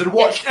traditions and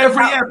watched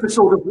every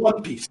episode of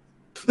One Piece.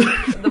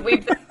 The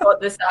weeb that's got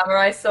the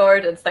samurai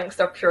sword and thinks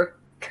they're pure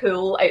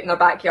cool out in their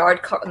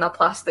backyard, cutting a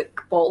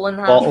plastic bottle in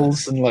half.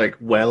 Bottles and like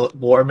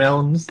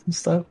watermelons and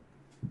stuff.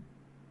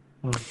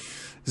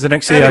 Is it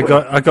actually?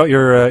 Anyway. I got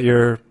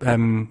your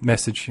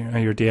message,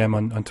 your DM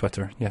on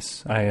Twitter.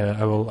 Yes,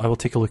 I will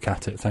take a look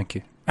at it. Thank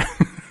you.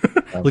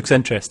 Looks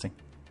interesting.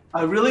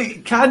 I really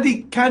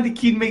Candy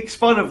Keen makes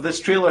fun of this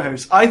trailer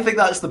house. I think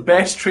that's the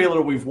best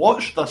trailer we've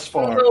watched thus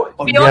far.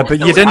 Yeah, but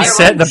you didn't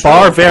set the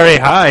bar very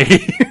high.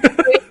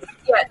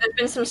 Yeah, there's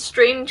been some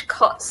strange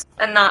cuts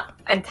in that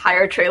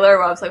entire trailer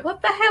where I was like,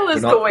 what the hell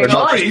is going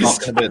on? We're not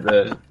talking about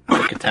the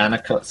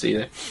katana cuts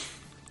either.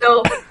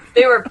 No,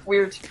 they were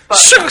weird, but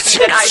I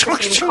didn't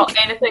actually see them cut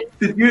anything.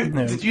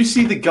 Did you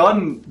see the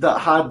gun that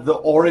had the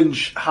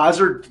orange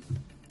hazard?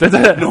 Did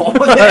it? No, at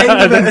the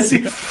end of it,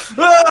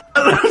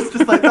 it's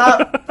just like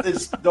that.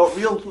 It's not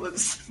real.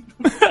 It's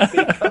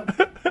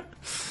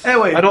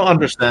anyway, I don't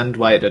understand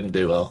why it didn't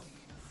do well.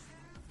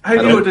 How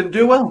do you know it didn't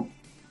do well?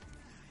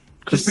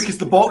 Just because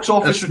the box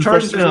office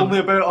returns is only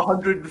about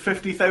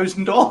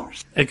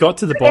 $150,000. It got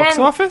to the box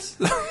office?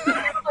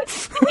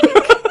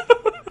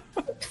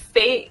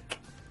 Fake.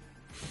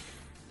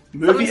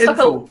 Movie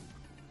info.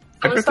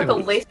 Someone stuck a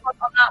lace mark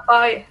on that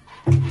by.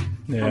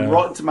 On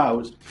Rotten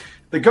Tomatoes.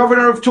 The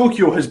governor of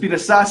Tokyo has been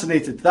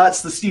assassinated.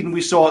 That's the scene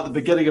we saw at the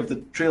beginning of the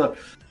trailer.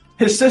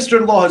 His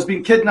sister-in-law has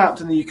been kidnapped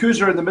and the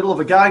Yakuza are in the middle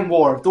of a gang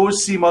war.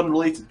 Those seem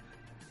unrelated.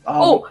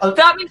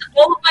 That means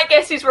all of my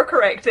guesses were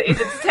correct.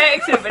 It's a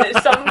detective and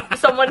it's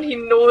someone he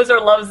knows or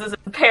loves is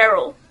in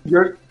peril.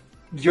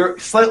 You're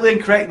slightly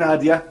incorrect,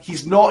 Nadia.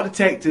 He's not a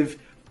detective.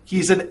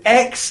 He's an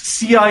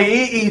ex-CIA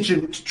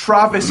agent,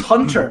 Travis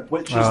Hunter,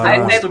 which is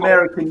the most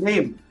American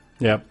name.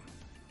 Yep.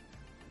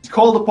 He's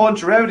called upon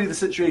to remedy the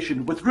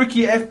situation with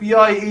rookie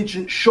FBI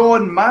agent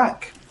Sean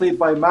Mack, played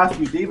by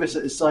Matthew Davis,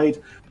 at his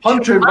side.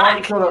 Hunter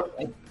embarks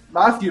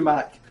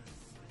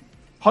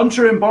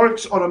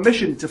on a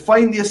mission to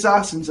find the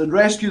assassins and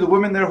rescue the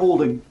women they're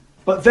holding.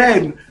 But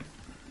then,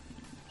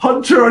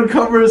 Hunter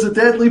uncovers a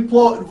deadly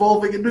plot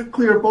involving a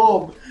nuclear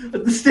bomb,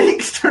 and the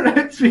stakes turn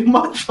out to be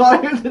much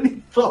higher than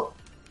he thought.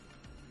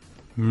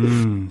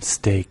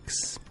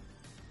 Stakes.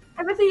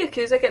 How about the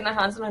Yakuza getting their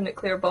hands on a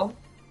nuclear bomb?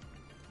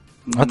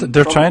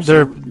 They're trying.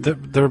 They're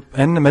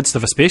in the midst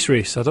of a space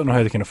race. I don't know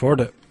how they can afford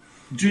it.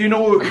 Do you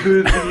know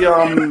who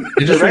the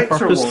They just director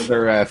repurposed was?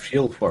 their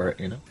fuel for it,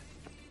 you know?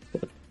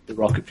 The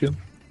rocket fuel.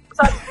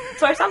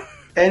 Sorry, Sam?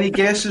 Any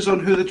guesses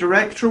on who the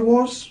director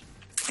was?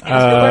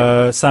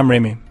 Sam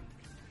Raimi.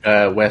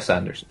 Wes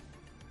Anderson.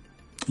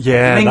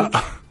 Yeah. Mink.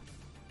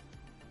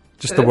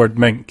 Just the word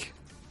mink.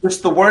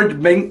 Just the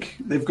word mink.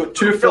 They've got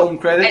 2 film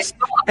credits.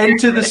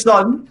 Into the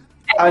Sun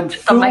and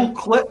Full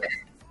Clip.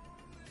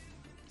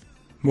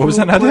 What was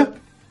that, Nadia?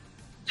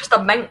 Just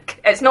a mink.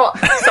 It's not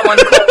someone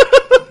called...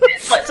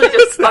 It's literally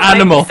just a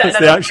Animal. mink It's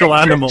the actual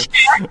animal.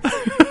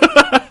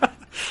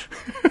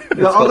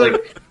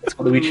 It's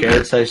got the wee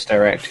chair-sized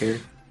director.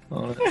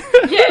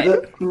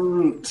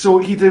 So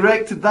he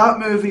directed that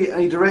movie,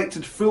 and he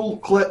directed Full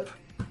Clip,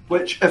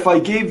 which, if I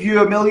gave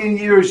you a million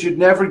years, you'd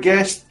never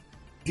guess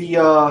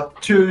the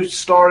 2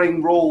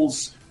 starring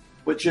roles,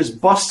 which is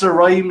Busta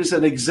Rhymes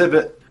and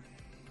Exhibit.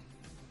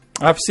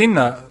 I've seen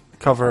that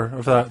cover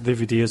of that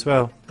DVD as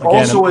well.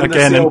 Also in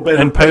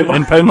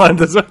Poundland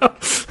as well.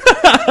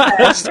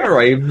 Busta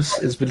Rhymes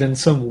has been in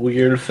some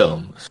weird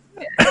films.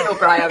 No,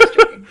 Brian, I was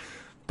joking.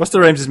 Busta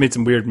Rhymes has made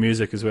some weird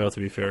music as well, to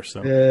be fair.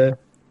 So Yeah.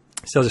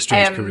 he still has a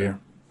strange career.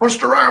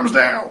 Busta Rhymes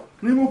now!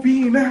 MOP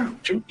now!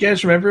 Do you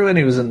guys remember when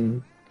he was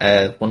in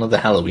one of the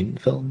Halloween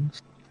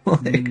films? Was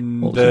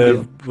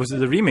it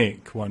the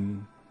remake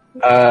one?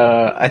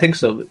 I think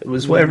so. It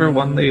was whatever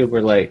one they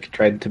were like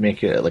trying to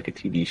make it like a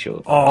TV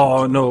show.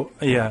 Oh no,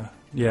 yeah.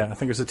 I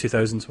think it was the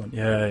 2000s one.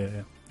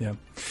 Yeah.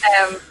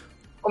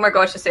 Oh my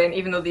gosh, just saying,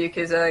 even though the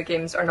Yakuza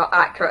games are not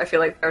accurate, I feel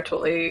like they're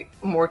totally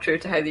more true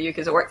to how the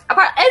Yakuza works.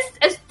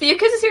 Is the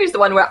Yakuza series the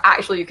one where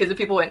actually Yakuza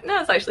people went,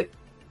 no, it's actually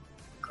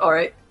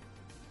alright?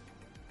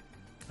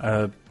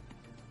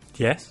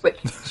 Yes. Which,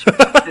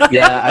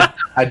 Yeah,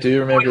 I do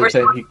remember the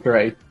time he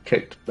karate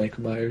kicked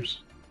Michael Myers.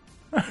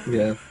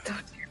 Yeah.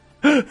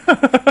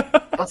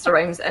 Busta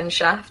Rhymes and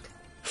Shaft.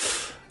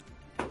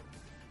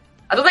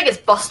 I don't think it's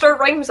Buster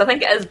Rhymes, I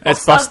think it is Busta.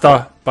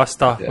 It's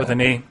Busta Yeah. with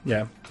an A.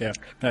 Yeah,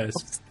 that is.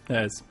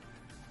 It's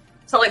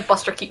not like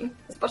Buster Keaton.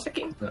 It's Buster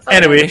Keaton.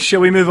 Anyway, shall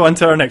we move on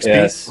to our next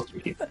piece?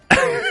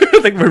 I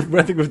think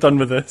we've done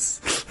with this.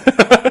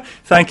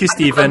 Thank you,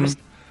 Stephen.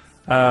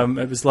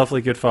 It was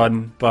lovely, good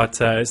fun, but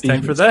it's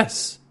time for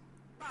this.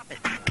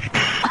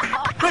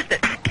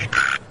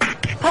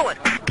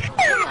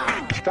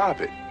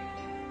 Stop it.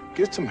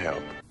 Get some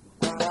help.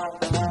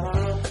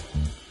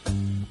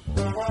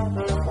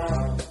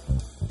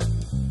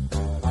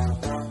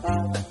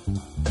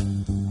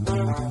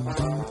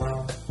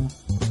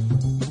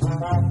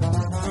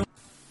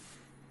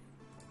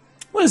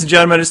 Ladies and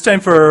gentlemen, it's time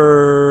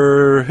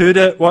for Who'd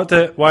It, What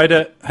It, Why'd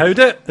It, How'd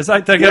It? Did I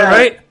get it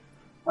right?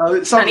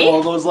 Something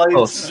along those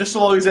lines. Just so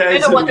long as it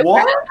ends in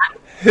what?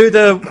 Who'd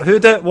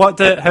it, what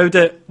it, how'd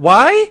it,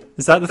 why?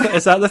 Is that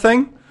the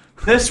thing?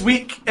 This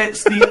week,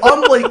 it's the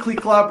unlikely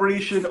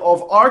collaboration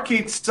of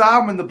R-CADE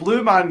Sam and the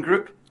Blue Man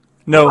Group.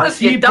 No. As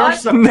he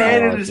bursts a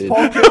pen in his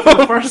pocket for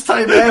the first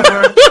time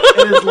ever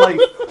in his life.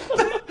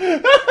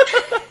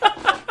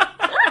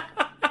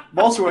 I'm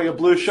also wearing a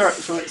blue shirt,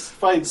 so it's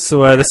fine.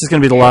 So this is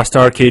going to be the last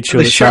arcade show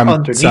The that shirt Sam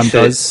underneath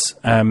does.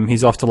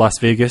 He's off to Las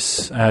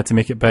Vegas to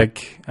make it big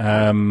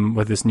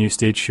with this new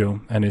stage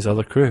show and his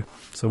other crew.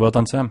 So well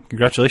done, Sam.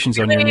 Congratulations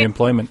on your new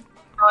employment.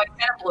 Oh, I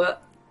kind of blew it.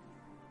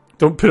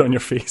 Don't put it on your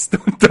face.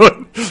 Don't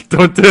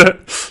do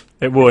it.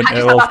 It won't.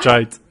 It'll have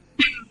tried.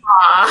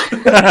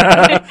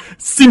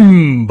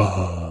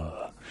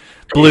 Simba.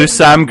 Blue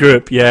Sam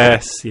Group.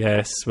 Yes.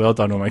 Well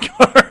done. Oh my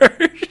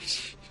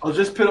gosh. I'll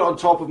just put it on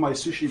top of my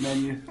sushi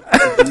menu.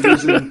 I've been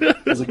using it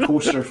as a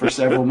coaster for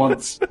several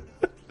months.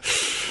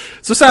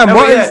 So Sam,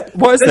 what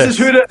is this? This is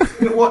Who'd It,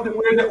 What It,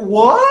 Where'd It,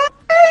 What?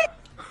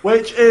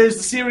 Which is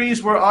the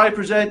series where I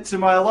present to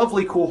my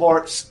lovely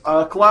cohorts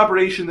a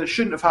collaboration that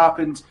shouldn't have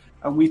happened,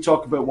 and we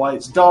talk about why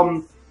it's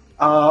dumb,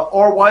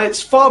 or why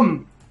it's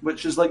fun,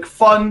 which is like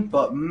fun,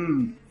 but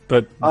dumb.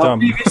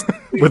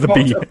 With a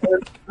B.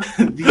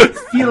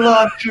 The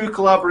Fila Chew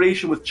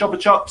collaboration with Chupa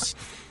Chups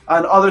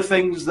and other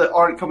things that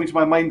aren't coming to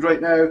my mind right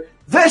now.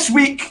 This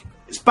week,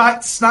 it's back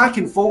to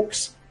snacking,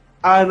 folks.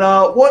 And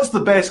what's the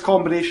best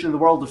combination in the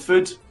world of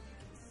food?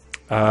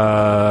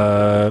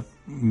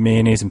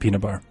 Mayonnaise and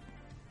peanut butter.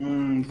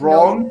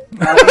 Wrong.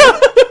 I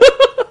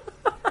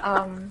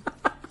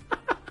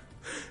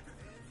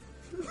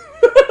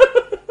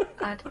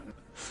don't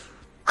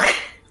know.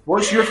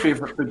 What's your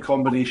favourite food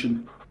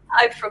combination?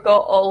 I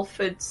forgot all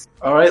foods.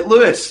 All right,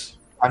 Lewis.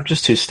 I'm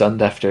just too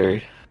stunned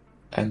after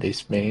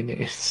Andy's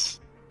mayonnaise.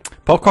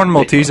 Popcorn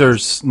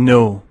Maltesers,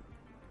 no.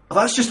 Oh,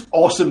 that's just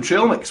awesome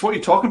trail mix. What are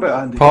you talking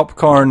about, Andy?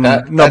 Popcorn,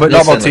 That no, but not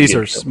does sound like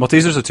Maltesers. good.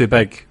 Maltesers are too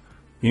big.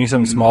 You need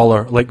something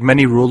smaller, like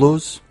mini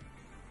Rolos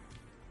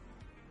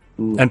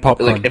and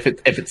popcorn. Like if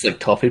it's like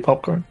toffee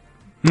popcorn.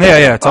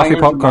 Yeah, toffee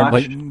Bangers and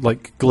popcorn,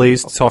 like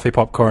glazed toffee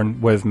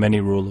popcorn with mini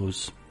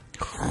Rolos.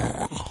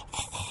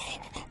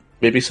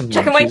 Maybe some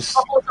Chicken wings, munchies.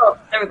 buffalo sauce.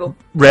 There we go.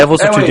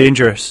 Revels are too Anyway.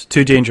 dangerous.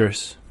 Too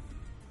dangerous.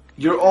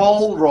 You're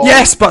all wrong.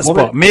 Yes, butt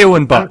spot. Mayo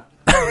and butt.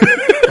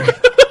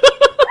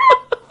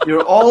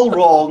 You're all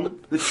wrong.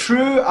 The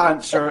true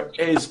answer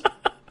is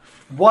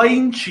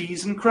wine,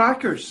 cheese, and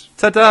crackers.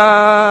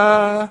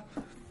 Ta-da!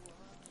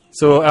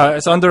 So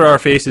it's under our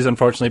faces,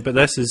 unfortunately, but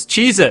this is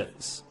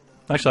Cheez-Its.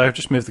 Actually, I've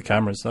just moved the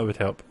cameras. That would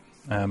help.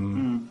 Yeah,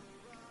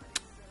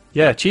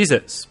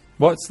 Cheez-Its.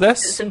 What's It's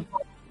this? in-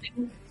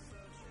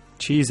 This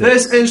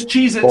Cheez-Its. is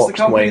Cheez-Its, the Boxed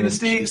company in the wines.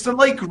 States. They're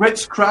like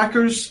Ritz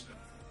crackers.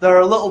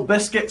 They're little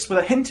biscuits with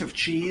a hint of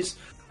cheese,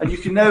 and you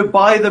can now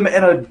buy them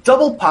in a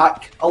double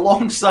pack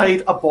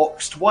alongside a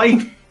boxed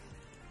wine.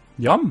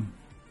 Yum.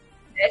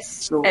 This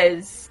So-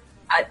 is.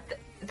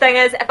 The thing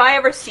is, if I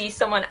ever see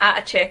someone at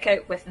a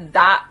checkout with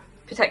that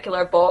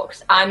particular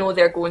box, I know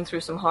they're going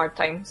through some hard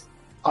times.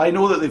 I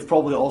know that they've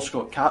probably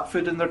also got cat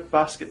food in their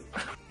basket.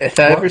 If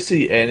I ever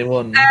see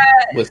anyone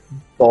with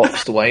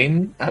boxed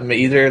wine, I'm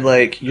either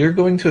like, you're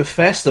going to a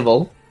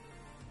festival,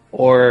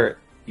 or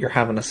you're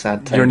having a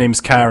sad time. Your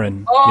name's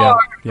Karen. Oh,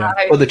 Yeah.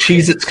 Well, the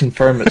Cheez-Its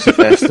confirm it's a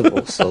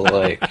festival, so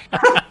like...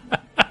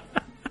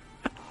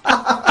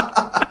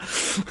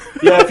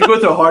 Yeah, if you go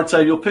through a hard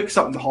time, you'll pick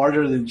something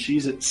harder than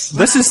Cheez-Its.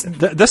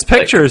 This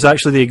picture is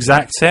actually the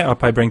exact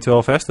setup I bring to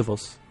all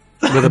festivals,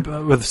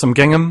 with some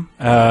gingham,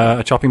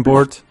 a chopping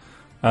board,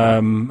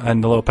 and a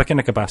little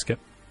picnic basket.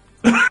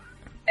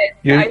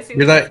 You're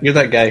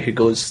that guy who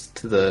goes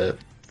to the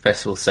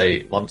festival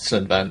site months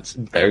in advance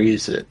and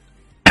buries it,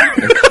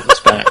 and comes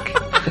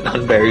back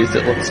and buries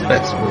it once the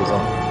festival's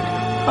on.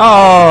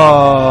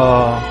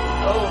 Oh,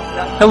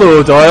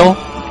 hello, Doyle.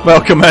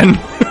 Welcome in.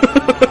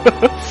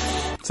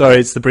 Sorry,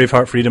 it's the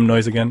Braveheart Freedom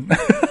noise again.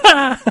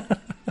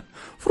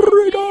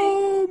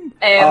 Freedom.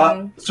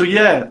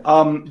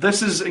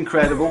 This is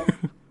incredible.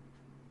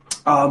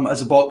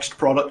 As a boxed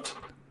product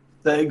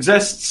that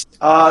exists.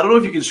 I don't know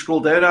if you can scroll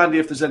down, Andy,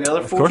 if there's any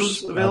other Of photos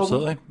course, available.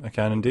 absolutely, I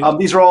can indeed.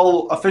 These are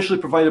all officially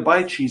provided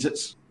by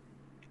Cheez-Its.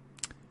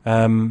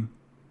 There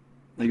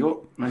you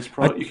go. Nice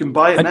product. You can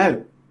buy it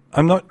now.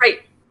 I'm not... Right.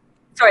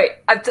 Sorry,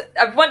 I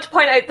want to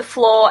point out the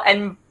flaw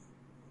in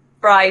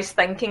Bry's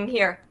thinking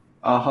here.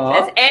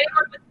 Is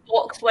anyone with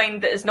boxed wine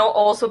that has not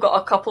also got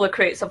a couple of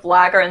crates of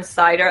lager and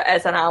cider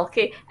as an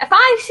alky? If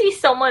I see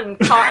someone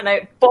carting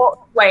out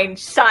boxed wine,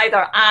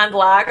 cider, and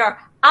lager,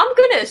 I'm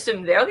going to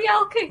assume they're the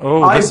alky.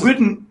 Oh, I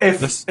wouldn't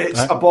if it's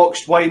a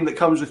boxed wine that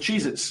comes with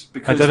Cheez-Its,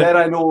 because I didn't- then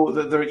I know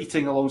that they're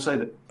eating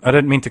alongside it. I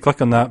didn't mean to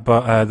click on that,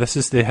 but this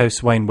is the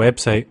House Wine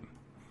website.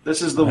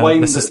 This is the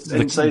wine this that's is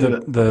inside of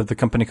it. the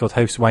company called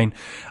House Wine.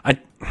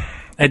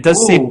 It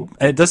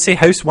does say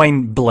House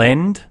Wine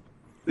Blend.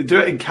 They do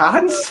it in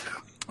cans?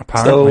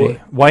 Apparently.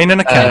 So, wine in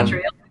a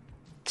can.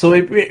 So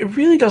it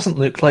really doesn't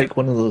look like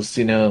one of those,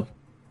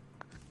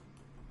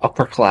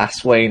 upper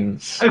class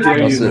wines. How dare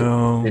does you? it?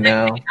 No. You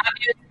know? I've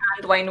used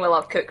canned wine while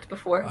I've cooked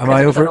before. Am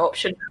I because it's an over-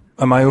 option.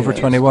 Am I over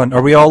 21?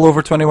 Are we all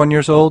over 21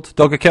 years old?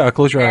 Dogakita,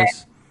 close your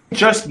eyes.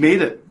 Just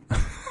made it.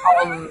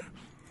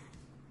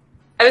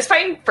 It was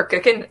fine for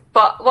cooking,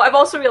 but what I've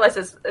also realised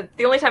is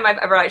the only time I've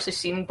ever actually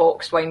seen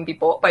boxed wine be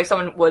bought by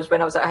someone was when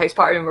I was at a house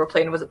party and we were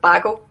playing Was It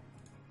Bagel?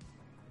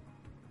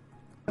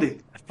 I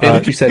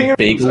think you said Pairings,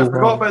 bagel. I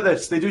forgot about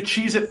this. They do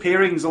Cheez-It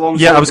pairings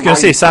alongside. Yeah, I was going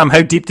to say, wine. Sam,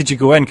 how deep did you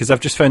go in? Because I've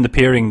just found the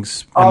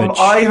pairings image.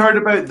 I heard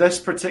about this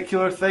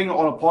particular thing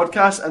on a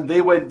podcast, and they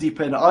went deep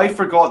in. I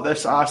forgot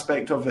this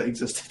aspect of it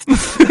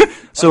existed.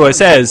 So it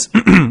says,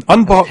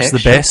 unbox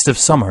the best of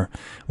summer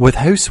with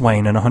house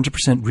wine and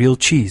 100% real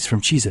cheese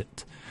from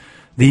Cheez-It.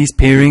 These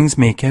pairings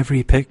make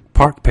every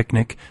park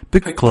picnic,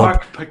 book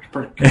club,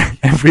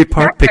 every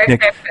park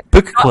picnic,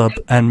 book club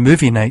and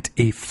movie night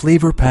a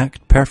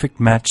flavour-packed, perfect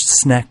match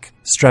snack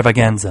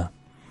extravaganza.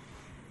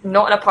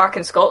 Not in a park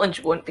in Scotland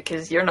you won't,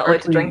 because you're not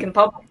allowed to drink in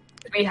pubs.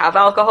 We have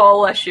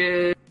alcohol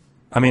issues.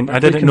 I mean, I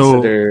Would you didn't know...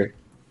 consider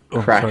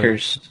Oh,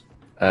 crackers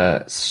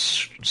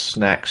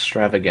snack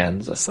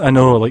extravaganza. I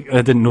know, I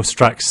didn't know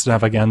Strax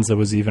Extravaganza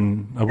was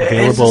even is a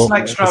available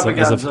snack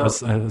extravaganza.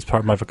 as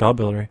part of my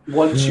vocabulary.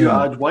 Once you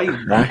add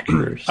wine.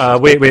 Crackers.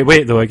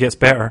 Wait, though, it gets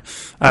better.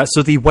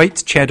 So the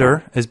white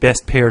cheddar is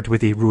best paired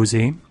with a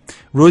rosé.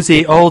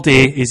 Rosé all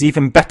day is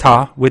even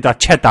better with a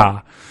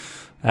cheddar.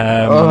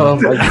 Oh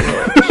my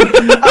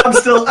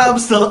god.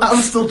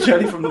 I'm still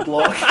Jenny from the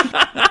block.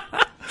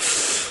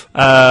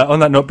 On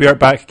that note, be right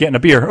back getting a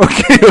beer.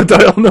 Okay,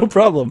 O'Doyle, no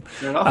problem.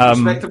 Fair enough,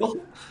 respectable.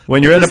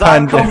 When you're Does in a that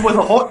come pandemic, with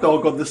a hot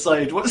dog on the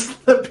side? What's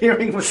the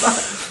pairing with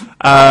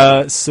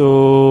that?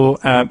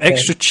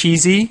 extra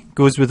cheesy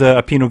goes with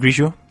a Pinot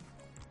Grigio.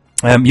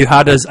 You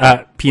had us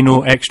at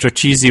Pinot Extra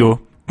Cheesio.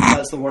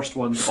 That's the worst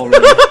one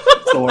already.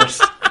 It's the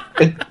worst.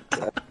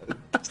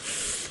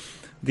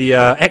 The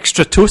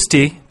extra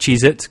toasty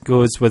Cheez-It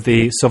goes with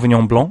the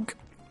Sauvignon Blanc.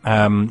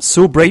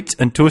 So bright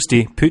and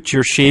toasty, put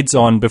your shades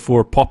on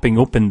before popping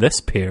open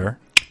this pair.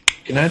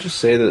 Can I just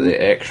say that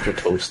the extra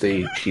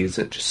toasty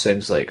Cheez-It just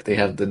sounds like they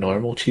have the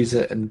normal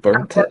Cheez-It and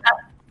burnt it?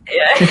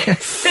 Yeah.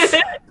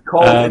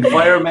 Called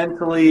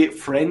environmentally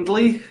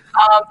friendly.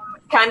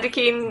 Candy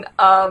cane,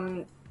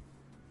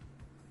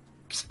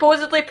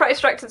 supposedly pretty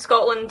strict in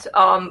Scotland,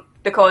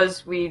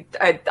 because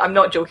I'm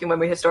not joking when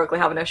we historically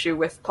have an issue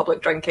with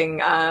public drinking,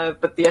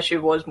 but the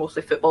issue was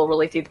mostly football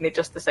related, and they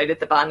just decided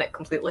to ban it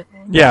completely.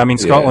 Yeah, I mean,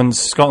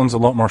 Scotland's a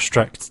lot more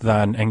strict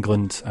than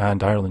England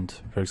and Ireland,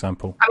 for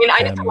example. I mean, I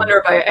used to wonder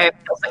about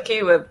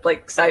Helsinki with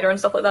like cider and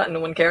stuff like that, and no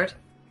one cared.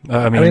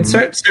 I mean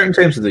certain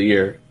times of the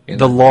year.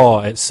 The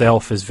law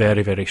itself is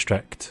very, very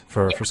strict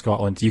for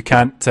Scotland. You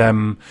can't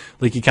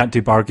you can't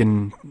do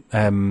bargain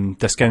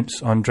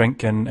discounts on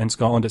drink in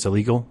Scotland. It's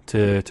illegal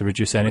to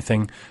reduce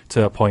anything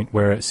to a point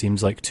where it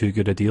seems like too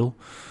good a deal.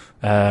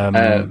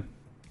 Yeah.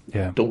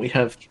 Don't we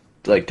have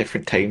like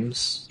different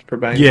times for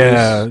buying?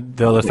 Yeah. Those?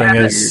 The other thing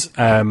is you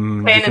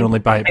can only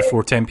buy it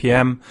before 10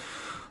 p.m.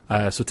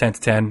 So 10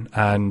 to 10,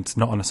 and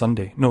not on a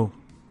Sunday. No.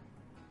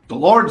 The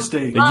Lord's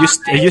Day.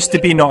 It used to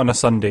be not on a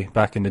Sunday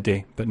back in the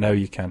day, but now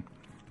you can.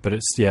 But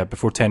it's,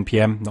 before 10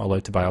 p.m, not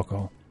allowed to buy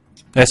alcohol.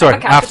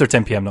 Sorry, after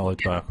 10 p.m, not allowed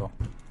to buy alcohol.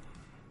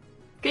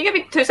 Can you give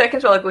me 2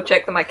 seconds while I go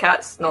check that my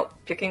cat's not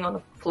puking on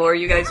the floor,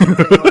 you guys?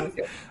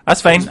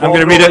 That's fine. I'm going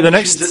to read out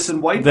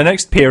the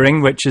next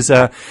pairing, which is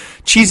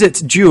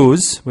Cheez-It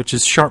Duos, which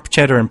is sharp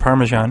cheddar and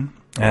parmesan.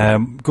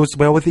 Goes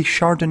well with the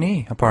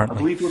Chardonnay, apparently. I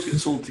believe those get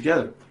sold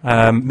together.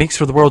 Makes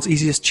for the world's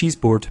easiest cheese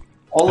board.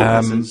 All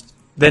of this is.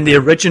 Then the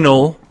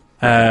original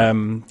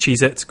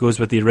Cheez-It goes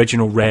with the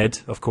original red,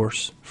 of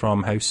course,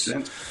 from House.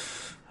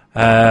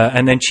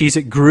 And then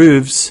Cheez-It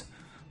Grooves,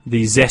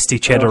 the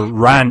zesty cheddar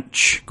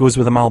ranch, goes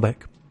with a Malbec.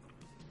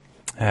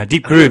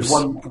 Deep Grooves,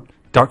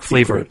 dark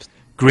flavour,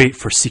 great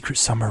for secret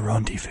summer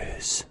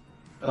rendezvous.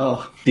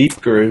 Oh, Deep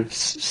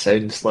Grooves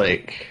sounds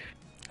like...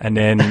 And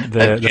then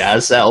a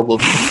jazz album.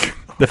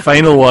 The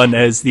final one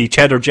is the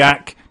Cheddar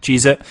Jack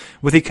Cheez-It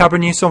with a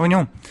Cabernet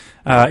Sauvignon.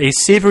 A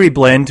savoury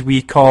blend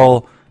we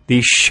call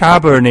the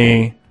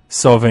Cabernet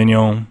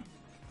Sauvignon.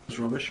 It's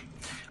rubbish.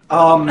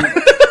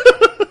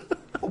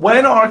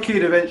 When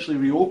R-CADE eventually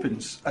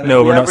reopens...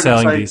 No, we're not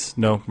selling these.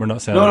 No, we're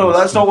not selling these. No,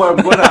 that's not where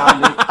I'm going to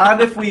Andy.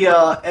 And if we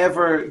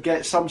ever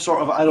get some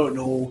sort of, I don't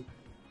know,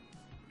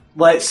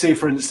 let's say,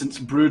 for instance,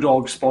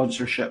 Brewdog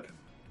sponsorship,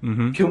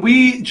 can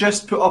we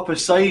just put up a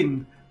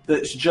sign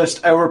that's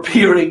just our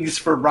pairings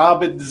for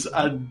ramens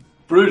and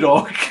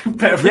Brewdog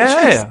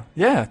beverages?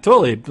 Yeah,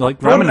 totally. Like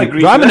ramen and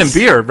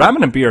beer.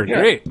 Ramen and beer,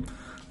 great.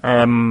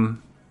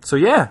 So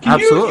yeah,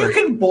 absolutely. You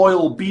can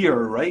boil beer,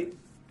 right?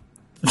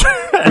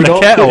 In a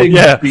kettle,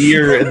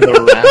 beer in the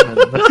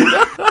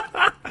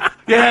ramen.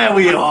 Yeah,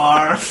 we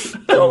are.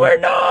 No, we're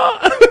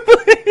not.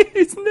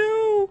 Please,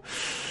 no.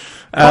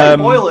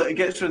 Boil it, it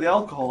gets through the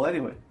alcohol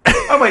anyway.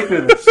 I might do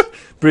this.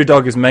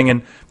 Brewdog is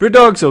minging.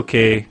 Brewdog's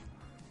okay.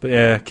 But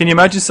yeah, can you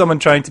imagine someone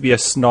trying to be a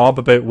snob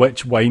about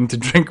which wine to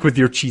drink with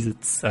your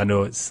Cheez-Its? I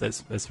know, it's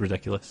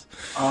ridiculous.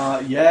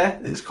 Yeah,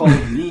 it's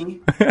called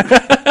me.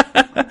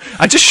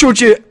 I just showed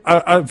you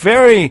a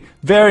very,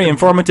 very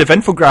informative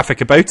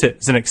infographic about it,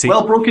 Zinixie.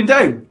 Well broken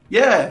down.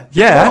 Yeah.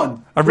 Yeah.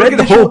 I read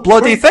the whole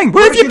bloody thing.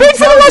 Where have you been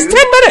for the last 10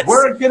 minutes?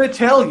 We're going to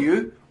tell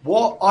you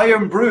what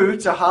iron brew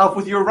to have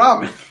with your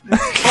ramen.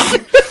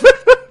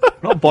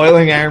 Not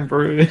boiling iron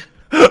brew.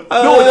 No, it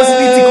doesn't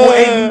need to go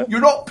in.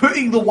 You're not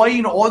putting the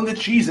wine on the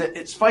Cheez-It.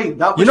 It's fine.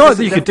 That was you know what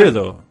you could do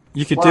though?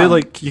 You could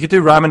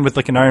do ramen with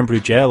like an iron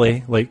brew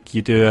jelly, like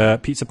you do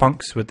Pizza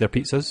Punks with their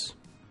pizzas.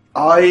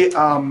 I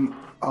am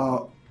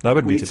that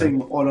would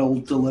waiting on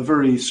a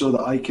delivery so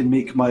that I can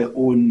make my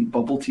own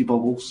bubble tea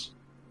bubbles.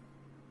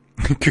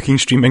 Cooking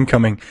stream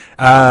incoming.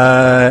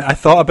 I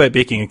thought about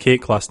baking a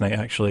cake last night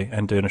actually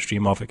and doing a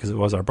stream of it because it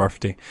was our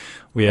birthday.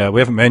 We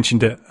haven't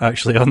mentioned it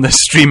actually on this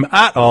stream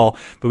at all,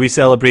 but we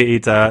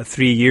celebrated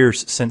 3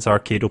 years since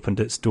R-CADE opened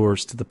its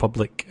doors to the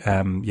public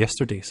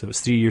yesterday. So it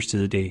was 3 years to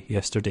the day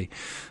yesterday.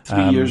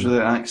 3 years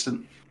without an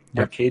accident.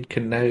 R-CADE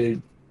can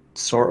now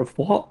sort of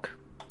walk.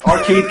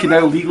 R-CADE can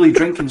now legally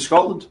drink in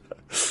Scotland.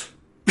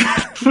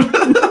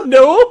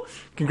 No.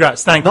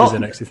 Congrats, thank you,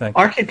 Zinixie. Thank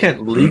you. R-CADE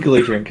can't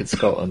legally drink in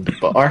Scotland,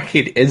 but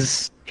R-CADE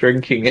is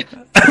drinking it.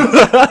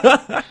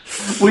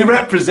 We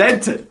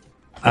represent it.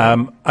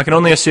 I can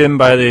only assume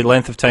by the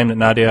length of time that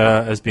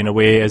Nadia has been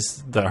away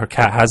is that her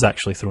cat has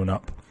actually thrown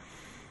up.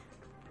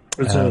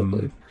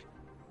 Presumably.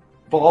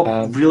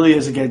 Bob really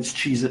is against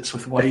Cheez-Its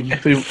with wine.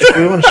 If we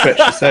want to stretch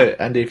this out,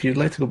 Andy, if you'd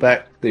like to go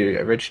back to the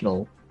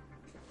original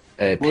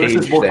page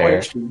there.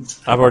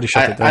 Questions. I've already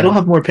shut it down. I don't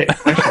have more questions.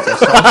 I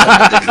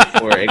stopped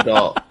before it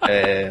got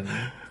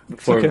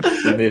before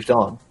we moved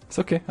on. It's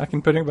okay. I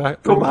can put it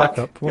back. Go back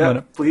up. One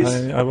minute, please.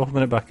 I will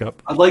open it back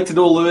up. I'd like to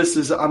know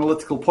Lewis's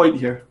analytical point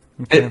here.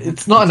 Okay.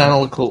 It's not an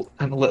analytical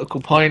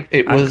point.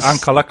 It was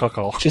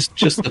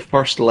just the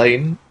first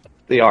line, of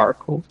the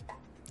article.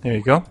 There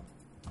you go.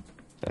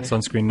 It's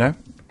on screen now.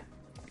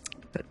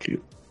 Thank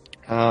you.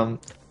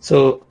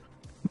 So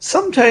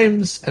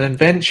sometimes an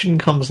invention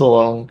comes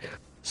along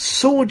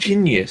so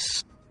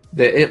genius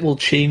that it will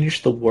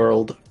change the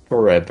world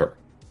forever.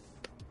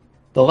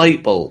 The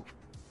light bulb,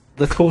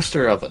 the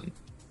toaster oven,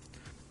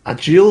 a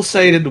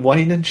dual-sided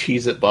wine and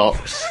Cheez-It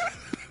box.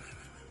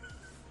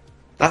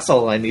 That's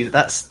all I needed.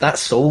 That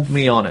sold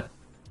me on it.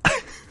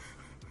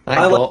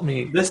 That got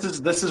me. This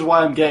is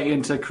why I'm getting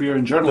into career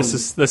in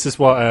journalism. This is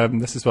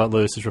what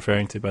Lewis is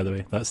referring to, by the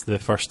way. That's the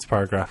first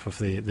paragraph of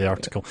the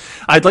article.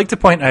 I'd like to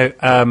point out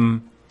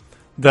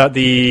that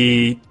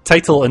the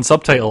title and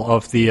subtitle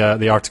of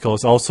the article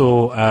is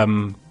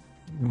also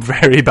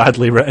very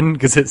badly written,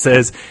 because it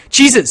says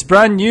Cheez-Its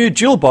brand new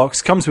dual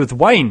box comes with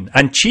wine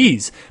and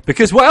cheese,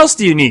 because what else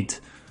do you need?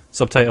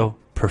 Subtitle: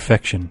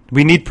 perfection.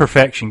 We need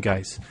perfection,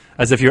 guys.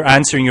 As if you're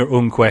answering your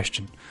own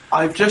question.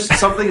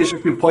 Something has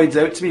just been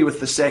pointed out to me with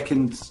the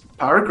second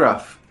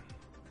paragraph.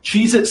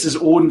 Cheez-Its is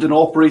owned and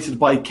operated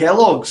by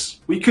Kellogg's.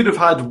 We could have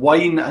had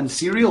wine and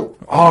cereal.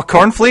 Oh,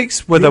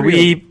 cornflakes with a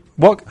wee...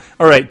 What?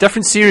 All right,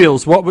 different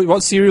cereals.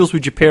 What cereals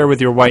would you pair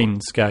with your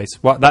wines, guys?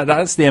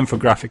 That's the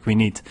infographic we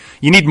need.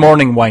 You need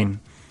morning wine.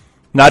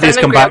 Nadia's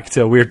come back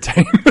to a weird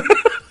time.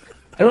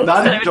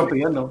 Nadia's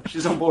jumping in, though.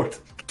 She's on board.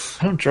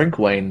 I don't drink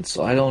wine,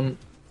 so I don't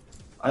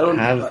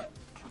have...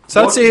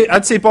 So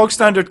I'd say bog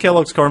standard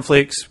Kellogg's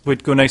cornflakes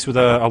would go nice with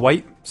a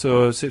white.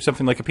 So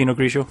something like a Pinot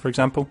Grigio, for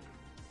example.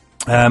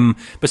 But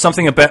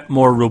something a bit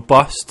more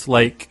robust,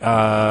 like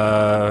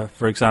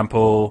for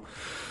example,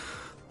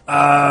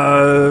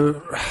 I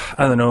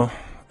don't know.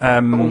 I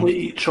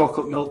only eat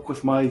chocolate milk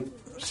with my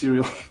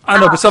cereal. I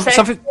know, but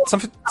something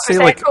say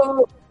like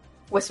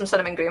with some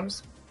cinnamon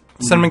grahams.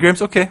 Cinnamon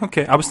grahams,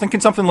 okay. I was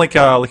thinking something like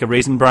a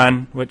Raisin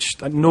Bran, which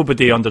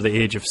nobody under the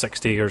age of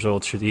 60 years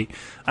old should eat.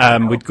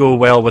 Would go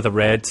well with a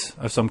red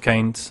of some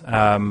kind,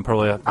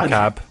 probably a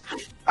cab.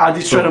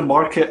 Andy's trying to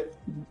market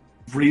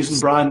Raisin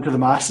Bran to the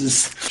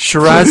masses.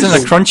 Shiraz and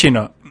a crunchy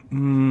nut.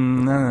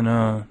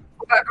 No.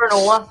 What about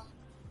granola?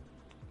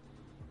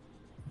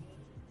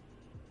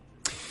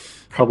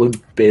 Probably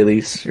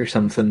Baileys or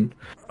something.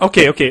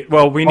 Okay.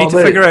 Well, we need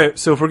to figure out.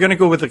 So if we're going to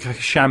go with like a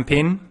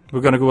champagne, we're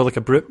going to go with like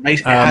a brut.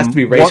 It has to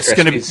be Rice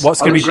Krispies.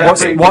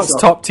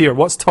 What's top tier?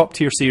 What's top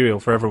tier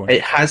cereal for everyone?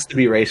 It has to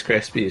be Rice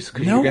Krispies,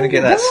 because you're going to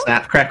get that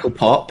snap crackle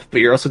pop,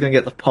 but you're also going to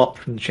get the pop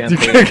from the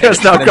champagne. You're going to get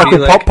snap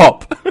crackle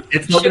pop.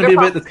 It's not going to be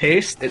about the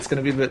taste. It's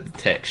going to be about the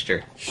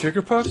texture.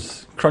 Sugar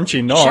puffs,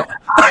 crunchy not.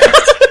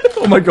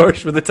 Oh my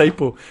gosh, with a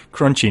typo,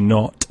 crunchy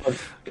not.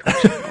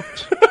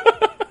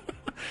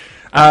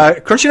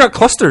 Crunchy nut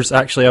clusters,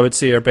 actually, I would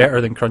say, are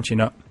better than crunchy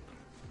nut.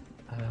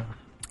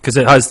 Because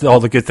it has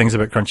all the good things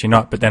about crunchy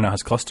nut, but then it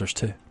has clusters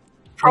too.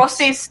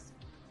 Frosties.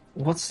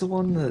 What's the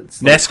one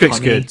that's Nesquik's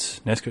good.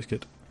 Nesquik's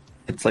good.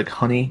 It's like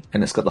honey,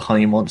 and it's got the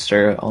honey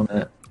monster on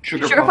it.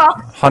 Sugar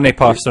puffs. Honey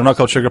puffs. They're not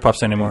called sugar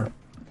puffs anymore.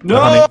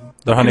 No!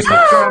 They're honey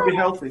puffs. Trying to be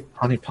healthy.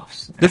 Honey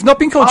puffs. They've not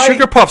been called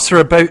sugar puffs for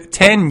about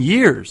 10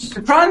 years.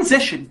 The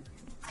transition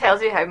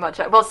tells you how much.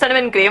 Well,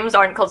 cinnamon grahams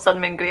aren't called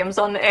cinnamon grahams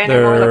on it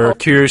anymore. They're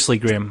Curiously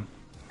Graham.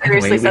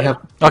 Curiously cinnamon.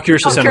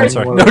 Curiously cinnamon.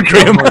 Sorry, no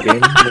Graham.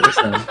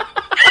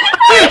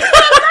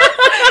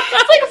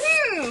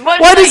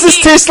 Why does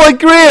this taste like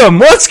Graham?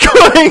 What's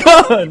going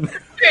on? It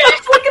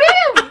tastes like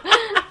Graham.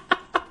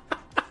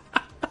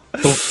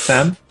 So,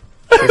 Sam,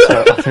 there's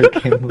our other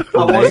game.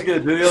 I was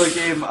going to do the other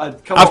game.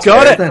 I've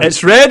got it. Then.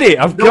 It's ready.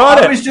 I've got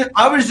it.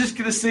 I was just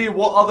going to say,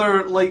 what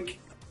other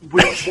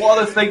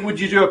thing would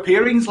you do a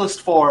pairings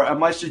list for? And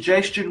my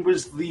suggestion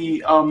was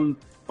the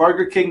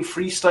Burger King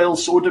freestyle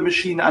soda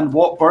machine and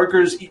what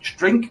burgers each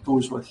drink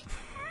goes with.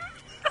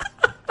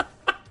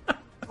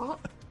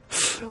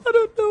 I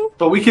don't know.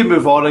 But we can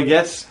move on, I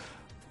guess.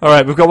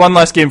 Alright, we've got one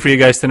last game for you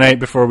guys tonight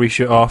before we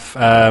shoot off,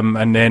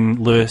 and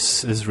then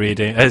Lewis is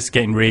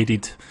getting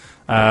raided.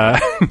 No.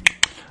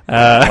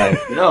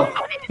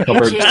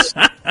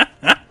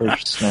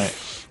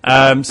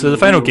 So the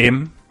final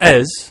game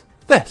is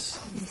this.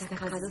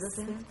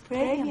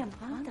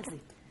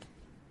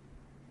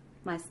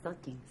 My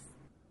stockings.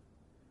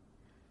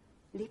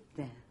 Lift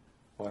them.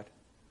 What?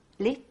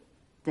 Lift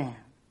them.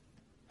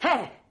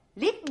 Hey!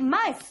 Lift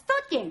my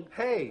stocking!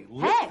 Hey,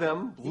 lift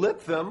them.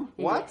 Lip them.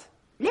 What?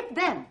 Lift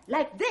them,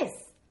 like this.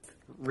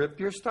 Rip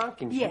your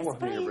stockings. Yes, You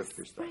want me to please, rip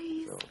your stockings.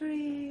 please,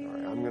 please. All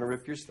right, I'm going to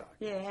rip your stockings.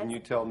 Yes. And you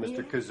tell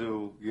Mr.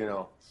 Kazoo,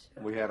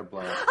 we had a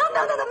blast. Oh,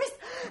 no,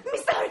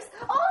 Mr. Harris.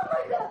 Oh,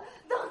 my God.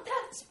 Don't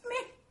touch me.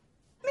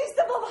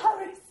 Mr. Bob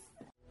Harris.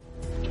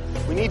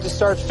 We need to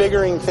start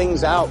figuring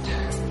things out.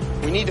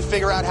 We need to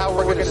figure out how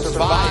we're going to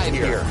survive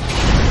here.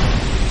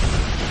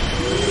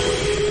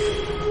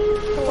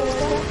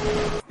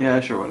 Yeah,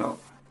 sure, why not?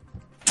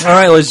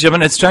 Alright, ladies and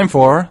gentlemen, it's time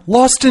for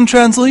Lost in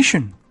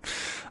Translation.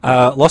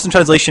 Lost in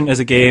Translation is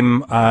a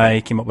game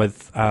I came up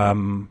with a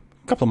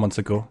couple of months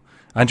ago.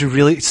 Andrew,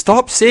 really?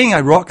 Stop saying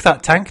I rock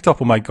that tank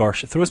top. Oh my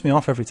gosh, it throws me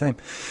off every time.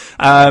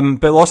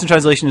 But Lost in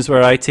Translation is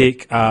where I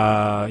take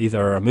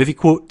either a movie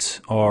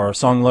quote or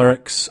song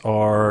lyrics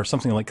or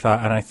something like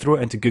that, and I throw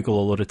it into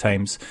Google a load of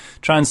times,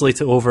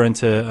 translate it over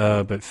into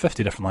about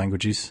 50 different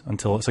languages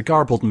until it's a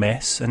garbled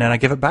mess, and then I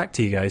give it back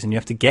to you guys, and you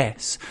have to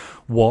guess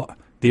what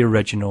the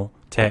original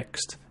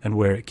text and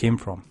where it came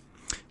from.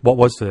 What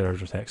was the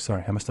original text?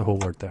 Sorry, I missed a whole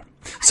word there.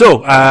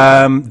 So,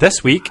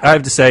 this week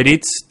I've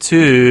decided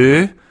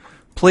to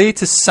play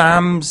to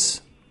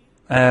Sam's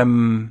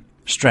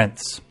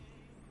strengths.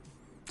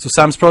 So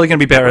Sam's probably going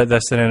to be better at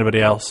this than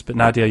anybody else, but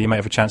Nadia, you might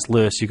have a chance.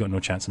 Lewis, you got no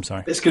chance, I'm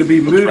sorry. It's going to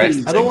be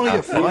movies. I don't want to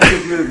get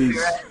fired.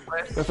 Movies.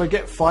 If I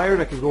get fired,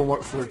 I can go and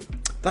work for...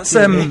 That's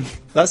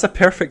a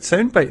perfect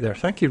soundbite there.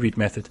 Thank you, Read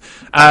Method.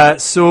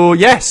 So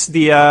yes,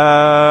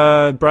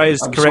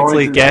 Bria's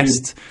correctly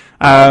guessed.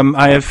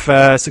 I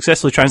have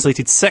successfully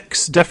translated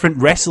 6 different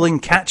wrestling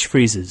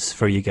catchphrases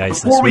for you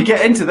guys this week. Before we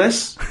get into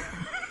this,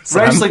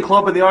 Wrestling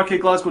Club in the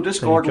R-CADE Glasgow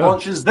Discord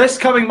launches this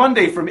coming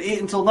Monday from 8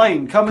 until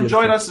 9. Come and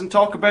join us and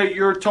talk about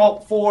your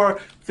top 4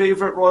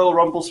 favourite Royal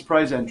Rumble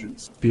surprise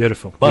entrants.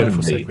 Beautiful.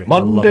 Monday.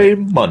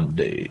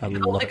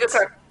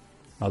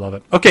 I love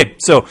it. Okay,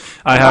 so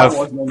I have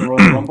 6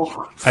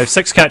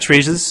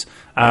 catchphrases.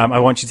 I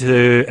want you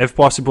to, if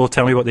possible,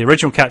 tell me what the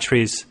original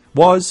catchphrase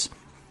was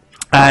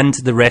and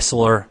the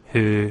wrestler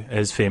who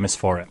is famous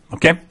for it.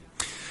 Okay?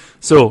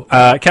 So,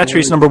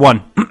 catchphrase number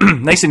 1.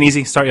 Nice and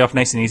easy. Start you off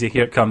nice and easy.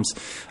 Here it comes.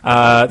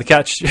 The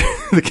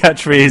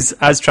catchphrase,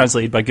 as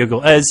translated by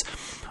Google, is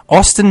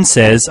Austin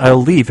says,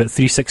 "I'll leave at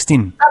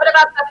 3:16."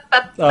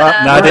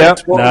 Nadia.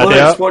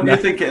 What do you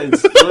think it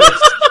is?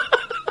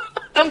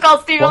 Don't call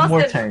Steve Austin. One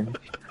more time.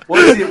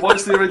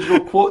 What's the original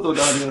quote, though,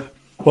 Nadia?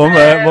 One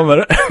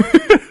minute.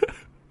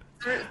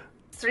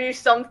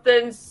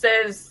 3-something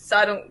says,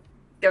 I don't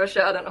give a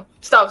shit, I don't know.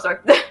 Stop, sorry.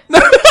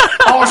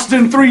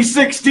 Austin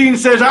 3:16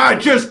 says, "I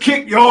just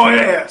kicked your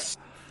ass."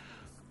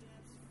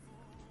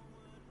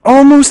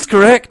 Almost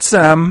correct,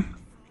 Sam.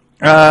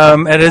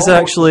 It is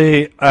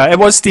actually it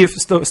was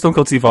Stone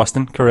Cold Steve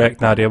Austin.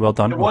 Correct, Nadia. Well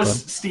done. It well was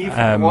done. Steve.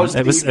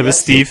 It was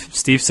Steve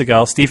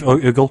Seagal. Steve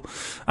Oogle.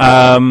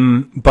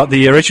 But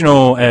the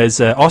original is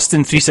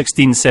Austin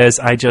 3:16 says,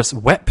 "I just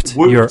whipped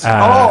your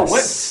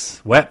ass."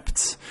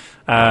 Whipped.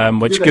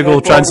 Which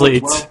Google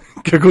translated.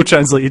 Google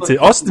translated to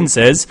Austin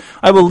says,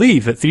 "I will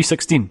leave at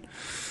 3:16."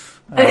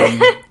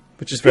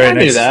 Which is very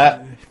nice.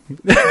 That.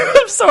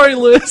 I'm sorry,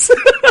 Lewis.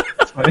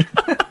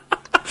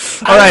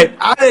 All right.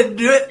 I didn't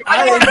do it.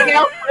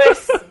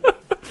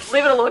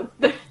 Leave it alone.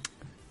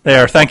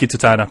 There. Thank you,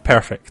 Totana.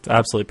 Perfect.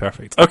 Absolutely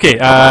perfect. Okay.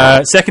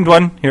 Second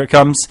one. Here it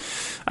comes.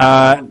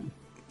 The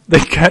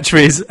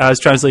catchphrase, as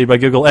translated by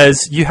Google,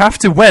 is "You have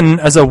to win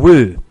as a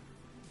woo."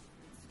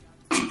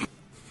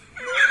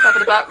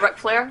 About Ric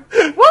Flair.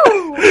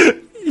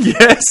 Woo!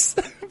 Yes.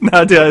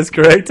 Nadia is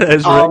correct. It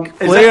is Ric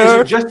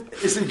Flair.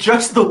 Is it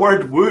just the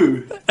word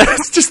woo?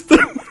 It's just the...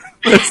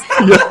 you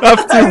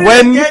have to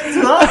win.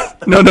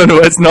 No,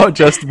 it's not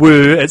just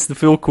woo, it's the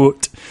full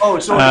quote. Oh,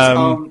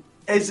 so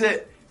is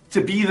it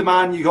to be the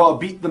man, you gotta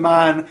beat the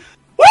man?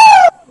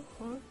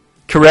 Woo!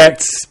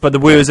 Correct, but the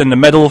woo is in the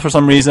middle for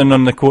some reason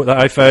on the quote that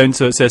I found,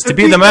 so it says, to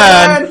be the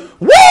man,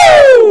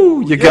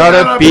 woo! You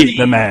gotta beat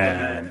the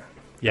man.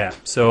 Yeah,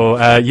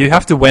 so you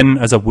have to win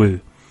as a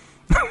woo.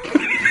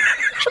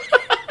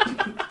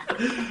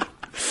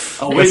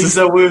 A win's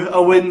a woo,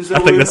 a win's a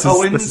woo, a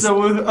win's a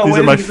woo, a these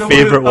are my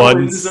favourite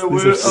ones.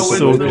 These are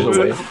so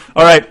good.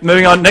 Alright,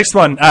 moving on. Next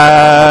one.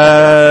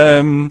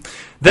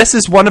 This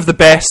is one of the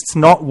best,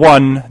 not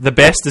one. The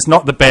best is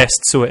not the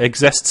best, so it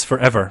exists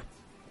forever.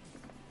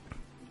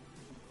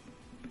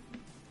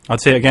 I'll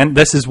say it again.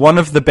 This is one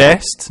of the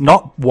best,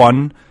 not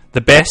one.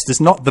 The best is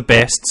not the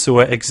best, so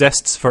it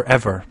exists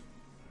forever.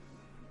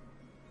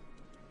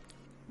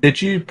 Did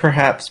you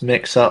perhaps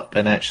mix up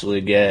and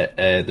actually get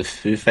the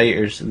Foo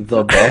Fighters'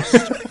 The Best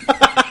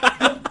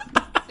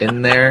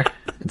in there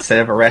instead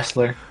of a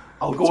wrestler?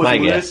 I'll go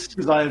with Lewis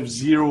because I have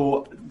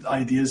zero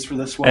ideas for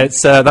this one.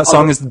 It's that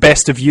song is the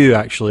Best of You,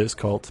 actually, it's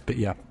called. But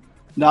yeah.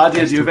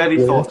 Nadia, do you have any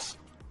thoughts?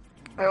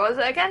 Where was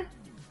it again?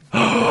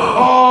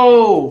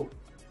 Oh!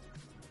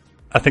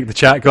 I think the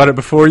chat got it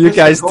before you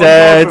guys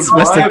did.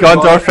 Mr.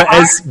 Gondorf, it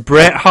is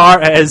Bret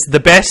Hart. It is the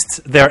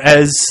best there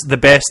is, the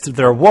best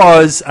there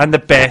was, and the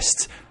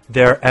best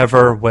there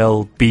ever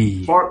will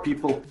be. Smart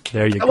people.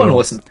 There you go. I don't want to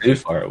listen too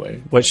far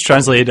away. Which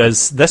translated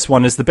as, this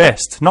one is the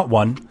best, not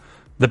one.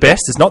 The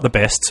best is not the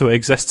best, so it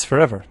exists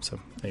forever. So,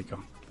 there you go.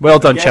 Well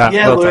done, chat.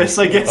 Yeah, well Lewis,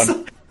 done. I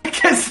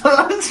guess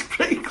that's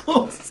pretty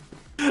close.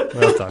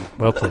 Well done.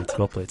 Well played.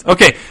 Well played.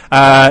 Okay,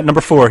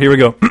 number 4. Here we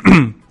go.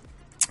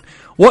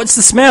 What's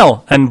the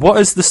smell and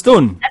what is the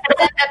stone?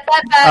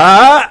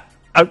 I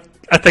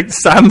think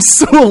Sam's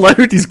so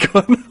loud he's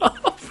gone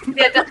off.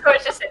 Yeah,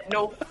 Discord just said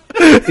no.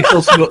 He's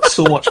also got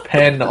so much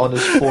pen on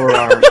his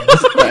forearms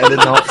that I did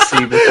not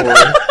see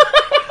before.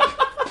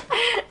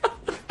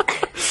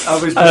 I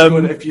was just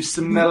going, if you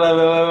smell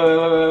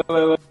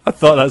I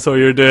thought that's what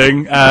you were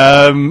doing.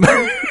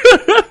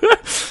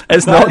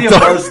 It's not Nadia Dom.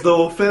 does,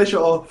 though. Finish it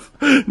off.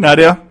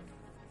 Nadia.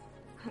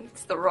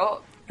 It's The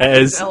Rock.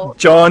 It is Smell-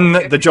 John,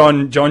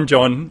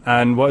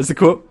 and what is the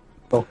quote?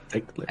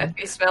 If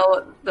you smell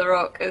what The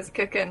Rock is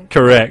cooking.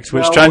 Correct,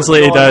 which Well,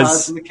 translated what John as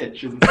has in the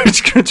kitchen.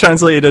 which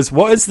translated as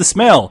what is the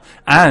smell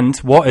and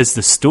what is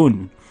the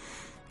stone?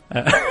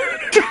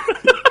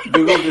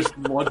 Google just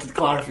wanted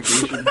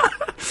clarification.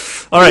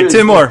 All right, Who is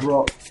two more. The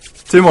Rock?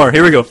 Two more.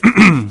 Here we go.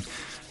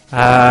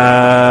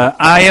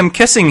 I am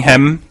kissing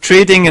him,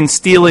 trading and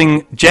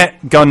stealing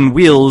jet gun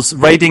wheels,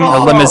 riding a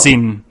Oh.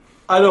 limousine.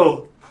 I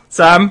know.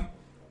 Sam?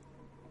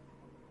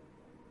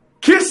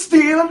 Kiss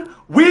stealing,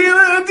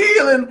 wheeling and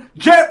dealing,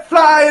 jet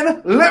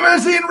flying,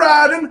 limousine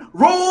riding,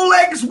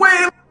 Rolex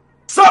wailing,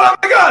 son of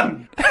a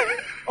gun!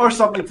 Or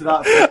something to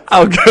that effect.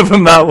 I'll give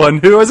him that one.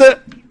 Who was it?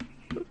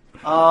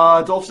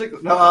 Dolph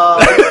Ziggler? No,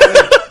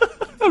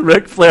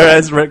 Ric Flair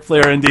is Ric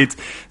Flair indeed.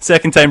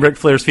 Second time Ric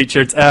Flair's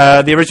featured.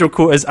 The original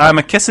quote is I'm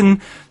a kiss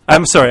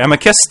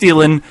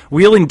stealing,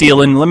 wheeling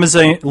dealing,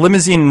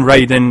 limousine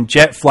riding,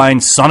 jet flying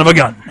son of a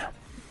gun.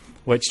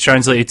 Which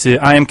translated to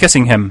I am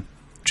kissing him,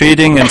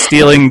 trading and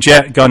stealing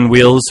jet gun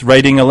wheels,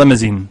 riding a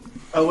limousine.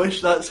 I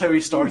wish that's how he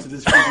started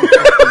his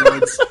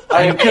words.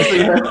 I am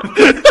kissing him.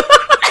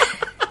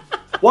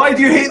 Why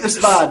do you hate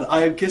this man?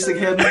 I am kissing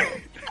him.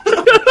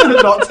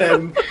 Not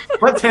Tim.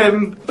 But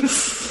Tim.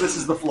 This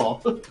is the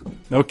flaw.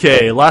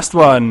 Okay, last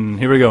one.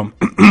 Here we go.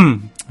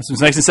 This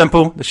one's nice and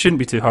simple. This shouldn't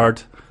be too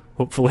hard,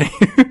 hopefully.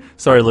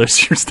 Sorry,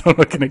 Liz, you're still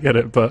not going to get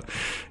it, but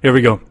here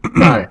we go.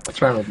 Alright, I'll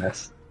try my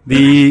best.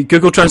 The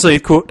Google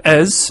Translated quote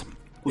is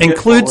We'll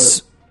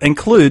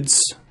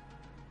includes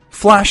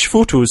flash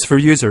photos for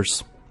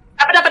users.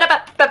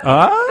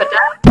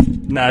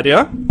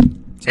 Nadia?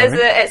 Sorry.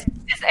 It's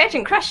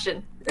Edging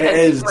Christian. It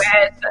is.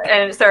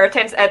 And it's their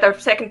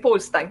second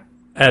pose thing.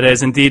 It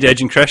is indeed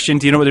Edge and Christian.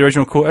 Do you know what the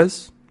original quote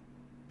is?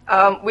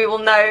 We will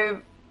now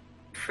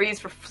freeze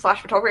for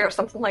flash photography or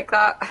something like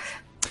that.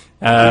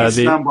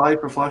 Stand by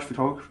for flash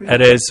photography.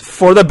 It is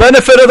for the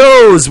benefit of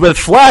those with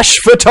flash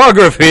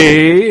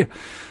photography.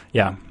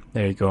 Yeah,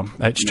 there you go.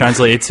 It's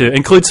translated to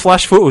includes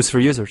flash photos for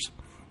users.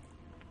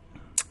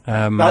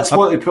 That's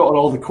what they put on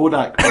all the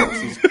Kodak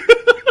boxes.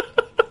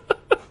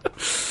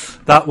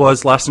 That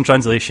was Last in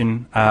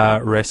Translation,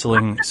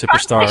 wrestling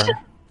superstar.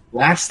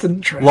 Lost in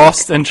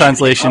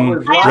Translation,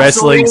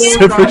 wrestling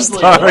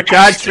superstar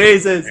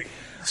catchphrases.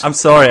 I'm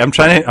sorry, I'm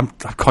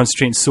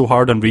concentrating so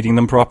hard on reading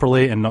them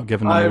properly and not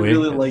giving them I away.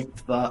 really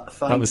liked that.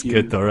 Thank That was you.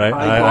 good though, right?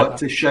 I got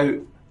to shout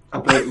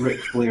about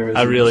Ric Flair.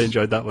 I really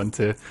enjoyed that one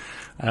too.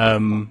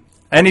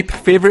 Any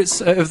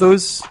favourites out of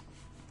those?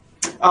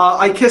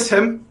 I kiss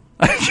him.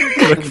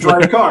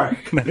 Drive a car.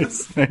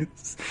 Nice.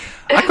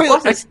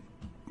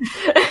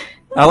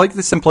 I like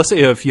the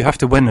simplicity of you have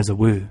to win as a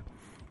woo.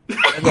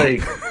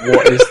 Like,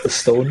 what is the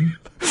stone?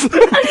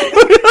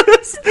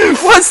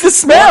 What's the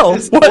smell?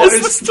 What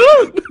is the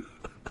stone?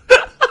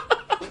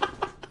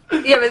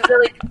 Yeah, but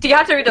like, do you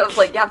have to read it?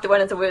 Like, you have to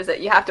win as a woo? Is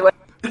it you have to win?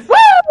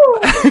 Woo!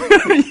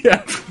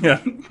 Yeah.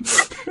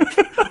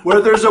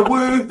 Where there's a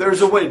woo,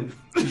 there's a win.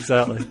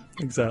 Exactly.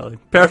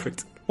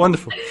 Perfect.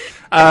 Wonderful.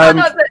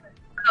 Not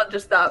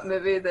just that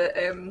movie that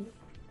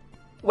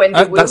when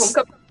the woo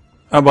homecoming.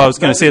 Well, I was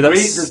going to say great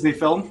that's Disney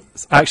film.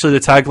 actually the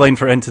tagline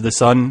for Into the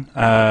Sun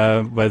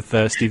with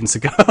Steven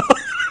Seagal.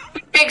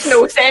 Makes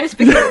no sense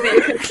because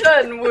the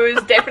son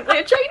was definitely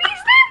a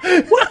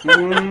Chinese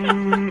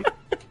name.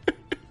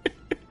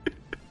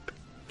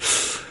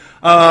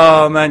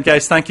 Oh man,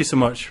 guys, thank you so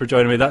much for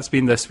joining me. That's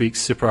been this week's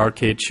Super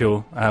Arcade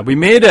Show. We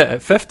made it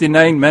at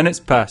 59 minutes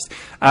past.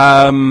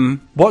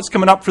 What's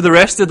coming up for the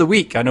rest of the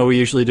week? I know we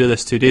usually do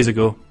this 2 days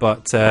ago,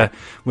 but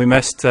we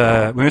missed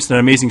an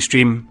amazing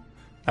stream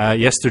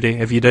yesterday.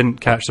 If you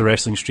didn't catch the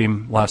wrestling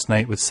stream last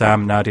night with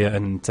Sam, Nadia,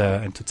 and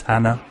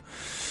Totana,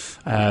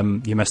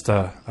 you missed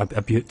a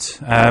beaut.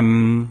 How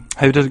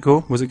did it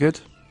go? Was it good?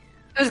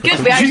 It was good.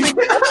 We actually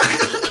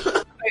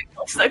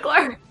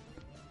Ziggler.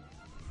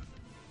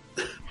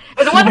 It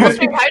was a wonderful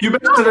stream. You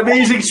missed an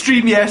amazing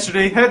stream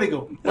yesterday. How'd it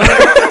go?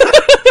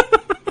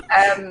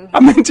 I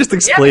mean, just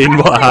explain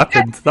what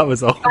happened. That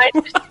was all.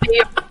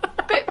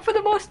 But for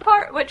the most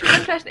part, which was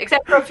interesting,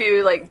 except for a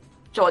few like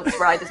jaunts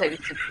where I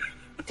decided to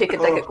take a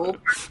dig at Gold.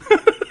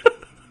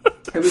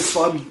 It was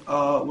fun.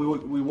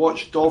 We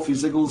watched Dolphy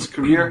Ziggler's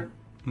career.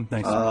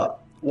 Nice.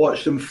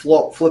 Watched him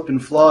flop, flip,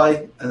 and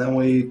fly, and then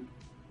we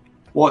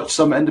watched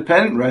some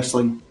independent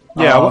wrestling.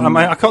 Yeah,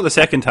 I caught the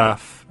second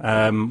half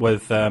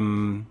with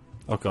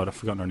oh god, I've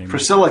forgotten her name.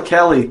 Priscilla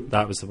Kelly.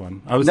 That was the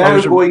one. I was now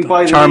going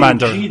by Charmander.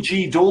 the name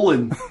Gigi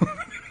Dolan.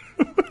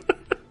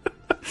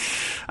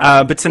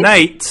 But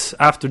tonight,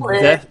 after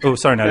death... Oh,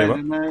 sorry, Nadia.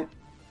 What? Night.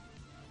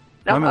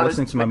 Why am I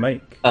listening to my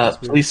mic?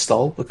 Please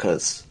stall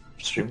because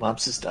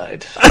Streamlabs has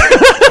died.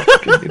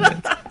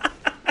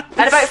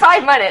 In about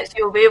 5 minutes,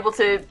 you'll be able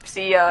to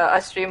see a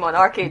stream on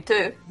R-CADE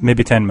too.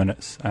 Maybe 10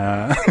 minutes.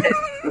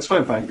 That's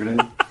fine,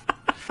 Grenade.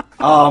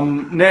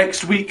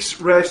 Next week's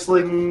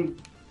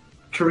wrestling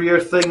career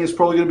thing is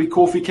probably going to be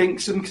Kofi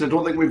Kingston, because I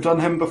don't think we've done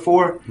him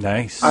before.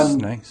 Nice,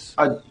 and nice.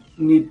 I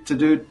need to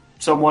do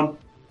someone.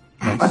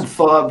 I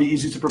thought that'd be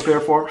easy to prepare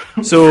for.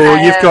 So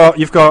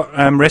you've got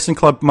Wrestling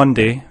Club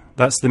Monday.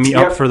 That's the meet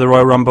up for the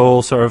Royal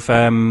Rumble. Sort of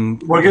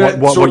We're gonna,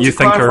 what you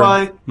think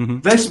clarify, are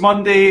this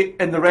Monday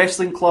in the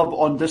Wrestling Club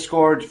on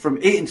Discord from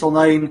 8 until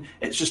 9.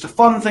 It's just a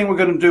fun thing we're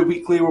going to do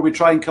weekly where we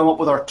try and come up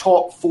with our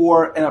top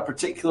 4 in a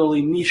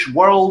particularly niche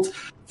world.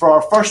 For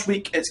our first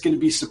week, it's going to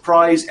be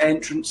surprise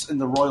entrance in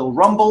the Royal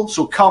Rumble.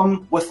 So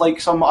come with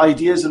like some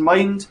ideas in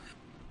mind.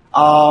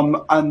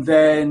 And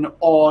then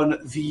on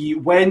the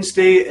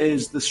Wednesday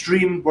is the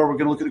stream where we're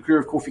going to look at the career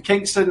of Kofi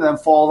Kingston and then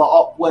follow that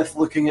up with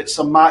looking at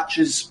some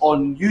matches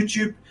on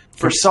YouTube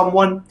for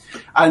someone.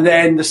 And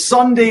then the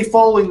Sunday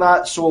following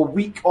that, so a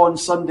week on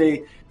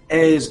Sunday,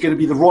 is going to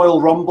be the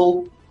Royal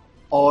Rumble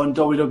on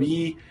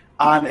WWE.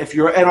 And if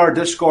you're in our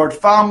Discord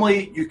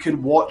family, you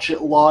can watch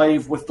it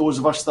live with those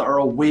of us that are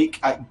awake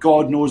at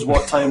God knows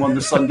what time on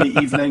the Sunday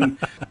evening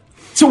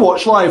to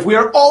watch live. We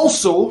are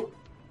also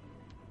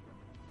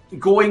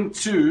going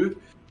to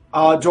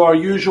do our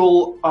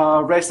usual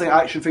wrestling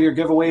action figure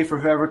giveaway for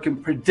whoever can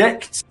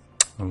predict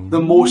the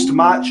most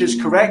matches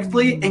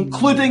correctly,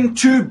 including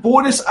 2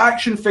 bonus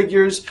action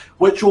figures,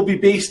 which will be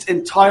based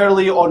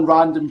entirely on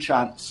random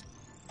chance.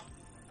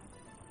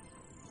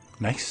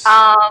 Nice.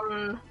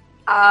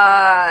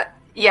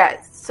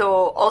 Yeah,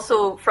 so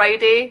also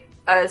Friday,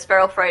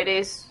 Feral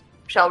Fridays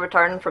shall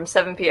return from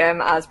 7 p.m.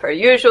 as per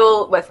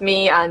usual with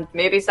me and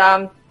maybe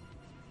Sam.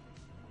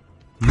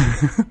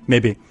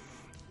 Maybe.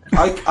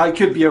 I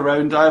could be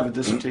around. I have a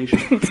dissertation.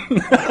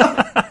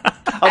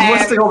 I'm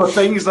listing all the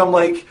things. I'm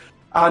like,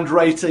 and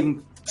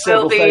writing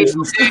several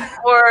thousands.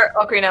 For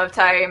Ocarina of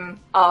Time,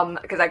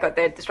 because I got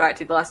dead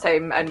distracted last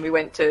time, and we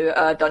went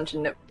to a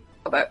dungeon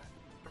about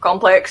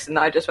complex, and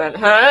I just went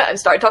and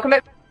started talking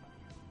about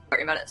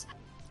 30 minutes.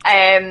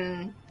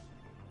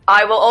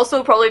 I will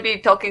also probably be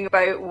talking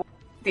about what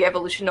the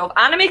evolution of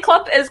Anime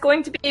Club is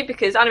going to be,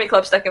 because Anime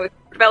Club's sticking with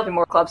developing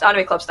more clubs.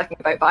 Anime Club's sticking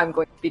about, but I'm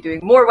going to be doing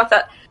more with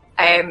it.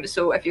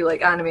 So if you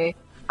like anime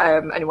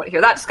and you want to hear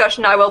that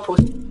discussion, I will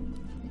post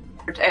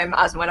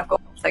as and when I've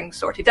got things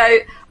sorted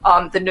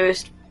out. The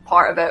newest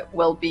part of it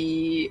will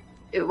be,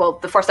 well,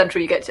 the first intro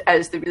you get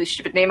is the really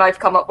stupid name I've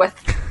come up with,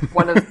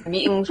 one of the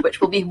meetings,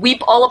 which will be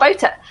Weep All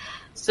About It.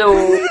 So,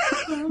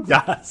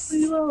 yes,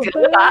 good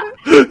with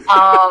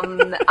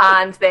that.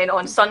 And then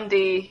on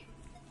Sunday,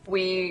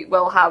 we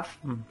will have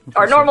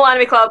our normal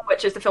anime club,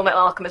 which is the Full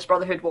Metal Alchemist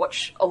Brotherhood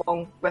watch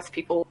along with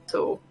people.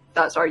 So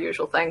that's our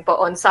usual thing. But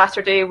on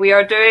Saturday, we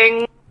are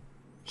doing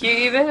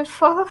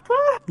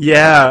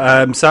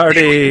Yeah,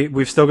 Saturday,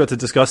 we've still got to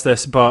discuss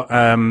this, but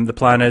the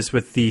plan is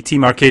with the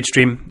Team R-CADE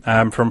stream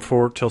from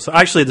 4 till...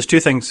 Actually, there's 2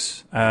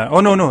 things.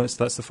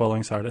 That's the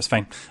following Saturday. It's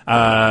fine.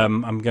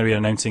 I'm going to be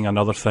announcing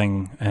another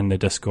thing in the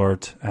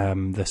Discord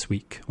later this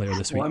week.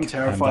 I'm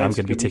terrified. I'm going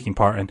to be taking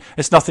part in.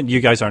 It's nothing, you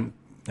guys aren't...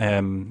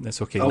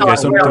 it's okay. You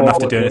guys don't have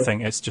to do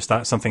anything. It's just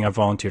that something I've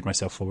volunteered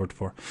myself forward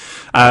for.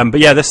 But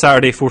yeah, this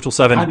Saturday, 4 till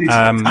 7.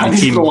 And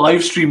he's the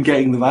live stream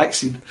getting the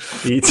vaccine.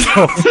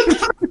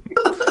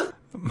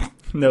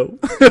 No.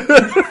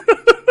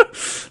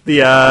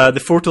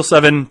 The 4 till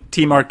 7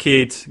 Team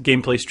R-CADE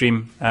gameplay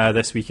stream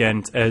this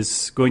weekend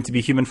is going to be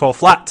Human Fall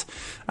Flat.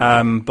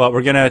 But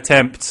we're going to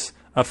attempt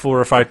a 4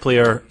 or 5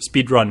 player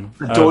speed run.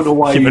 I don't know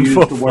why you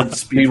used the word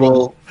speed. We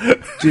will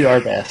do our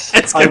best.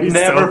 I've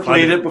never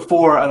played it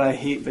before, and I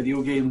hate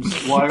video games.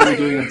 Why are we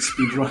doing a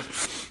speed run?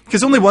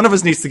 Because only one of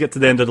us needs to get to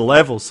the end of the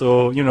level,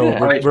 so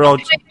we're all.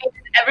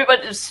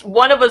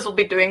 One of us will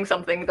be doing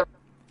something. They're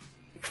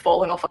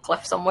falling off a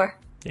cliff somewhere.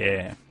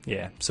 Yeah.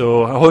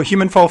 So a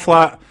Human Fall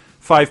Flat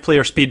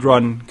 5-player speed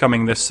run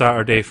coming this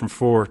Saturday from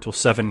 4 till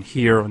 7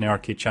 here on the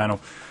R-CADE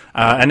channel.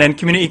 And then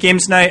Community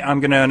Games Night, I'm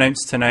going to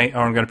announce tonight, or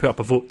I'm going to put up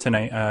a vote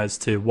tonight as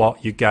to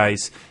what you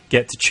guys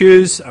get to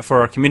choose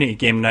for our Community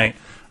Game Night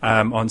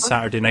on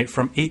Saturday night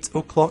from 8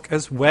 o'clock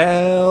as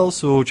well.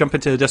 So jump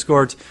into the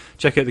Discord,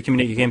 check out the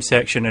Community Games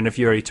section, and if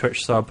you're a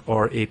Twitch sub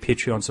or a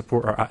Patreon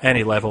supporter at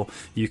any level,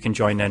 you can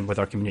join in with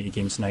our Community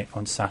Games Night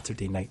on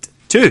Saturday night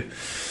too.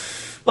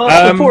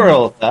 But before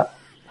all of that,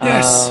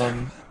 yes,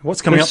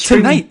 what's coming up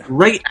tonight?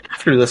 Right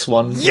after this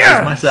one, is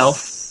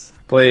myself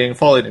playing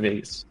Fallout New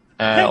Vegas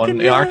on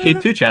the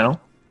R-CADE 2 channel.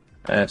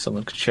 If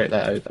someone could shout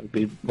that out, that would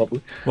be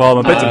lovely. Well,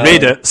 I'm about to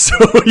raid it, so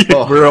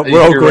we're all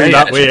going right,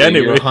 that way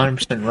anyway. You're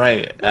 100%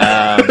 right.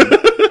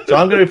 So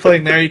I'm going to be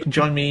playing there. You can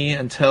join me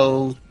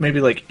until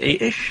maybe like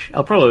 8-ish.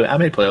 I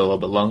may play a little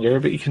bit longer,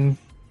 but you can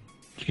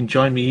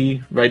join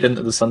me right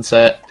into the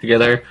sunset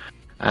together.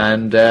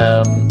 And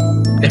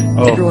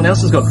if everyone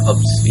else has got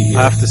clubs,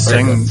 I have to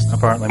sing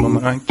apparently.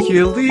 Thank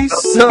you,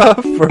 Lisa,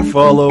 for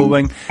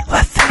following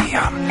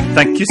Lithium.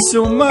 Thank you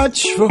so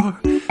much for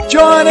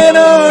joining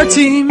our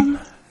team.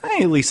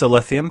 Hey, Lisa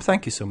Lithium,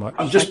 thank you so much.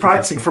 I'm just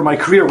practicing for my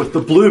career with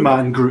the Blue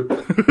Man Group.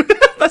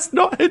 That's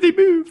not how they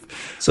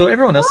move. So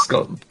everyone else has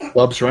got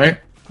clubs, right?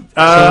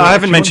 I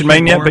haven't mentioned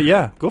mine yet, but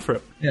yeah, go for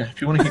it. Yeah,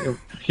 if you want to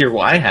hear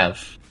what I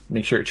have,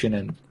 make sure to tune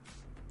in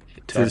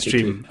to the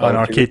stream on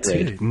R-CADE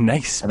 2.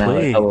 Nice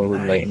play. I will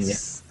enlighten you.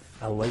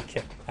 I like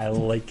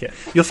it.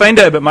 You'll find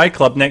out about my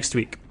club next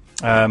week.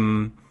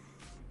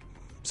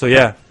 So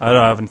yeah, I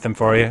don't have anything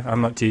for you.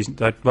 I'm not teasing.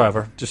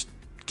 Whatever. Just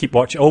keep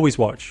watching. Always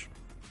watch,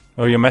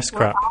 or you'll miss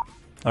crap.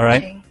 All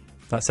right.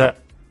 That's it.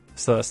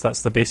 So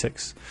that's the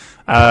basics.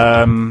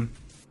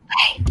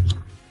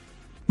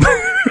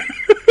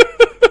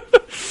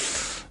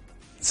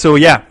 So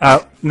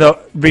yeah. No.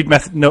 Read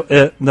method.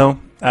 No. No.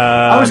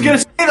 I was going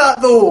to say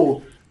that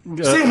though.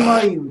 Same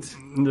mind.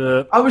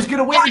 I was going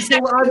to wait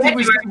until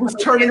Andy was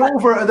turning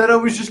over, and then I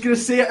was just going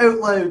to say it out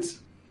loud.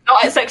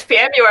 Not at 6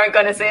 PM, you weren't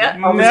going to say it.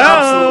 I was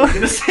absolutely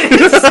going to say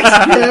it at 6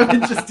 PM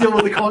and just deal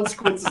with the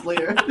consequences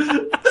later.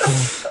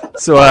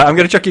 So I'm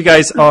going to chuck you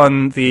guys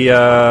on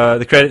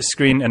the credits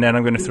screen, and then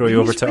I'm going to throw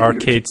you over to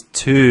R-CADE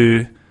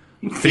 2.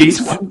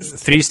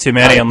 Three's too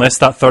many, unless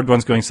that third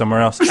one's going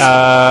somewhere else.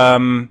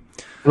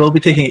 We'll be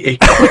taking a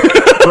quick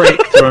break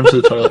to run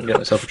to the toilet and get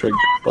myself a drink,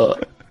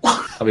 but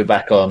I'll be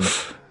back on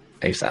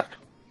ASAP.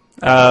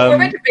 We're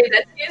meant to read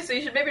this, so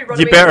you should maybe run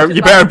You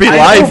better be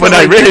live when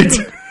I read.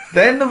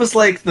 Then there was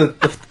like the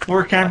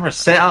 4-camera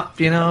setup,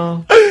 you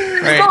know.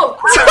 Right.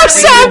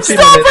 Sam,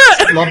 stop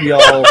it! Love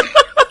y'all.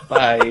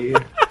 Bye.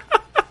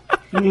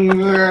 Maybe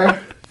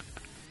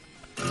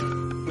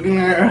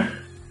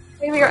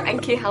you're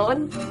Inky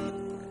Helen.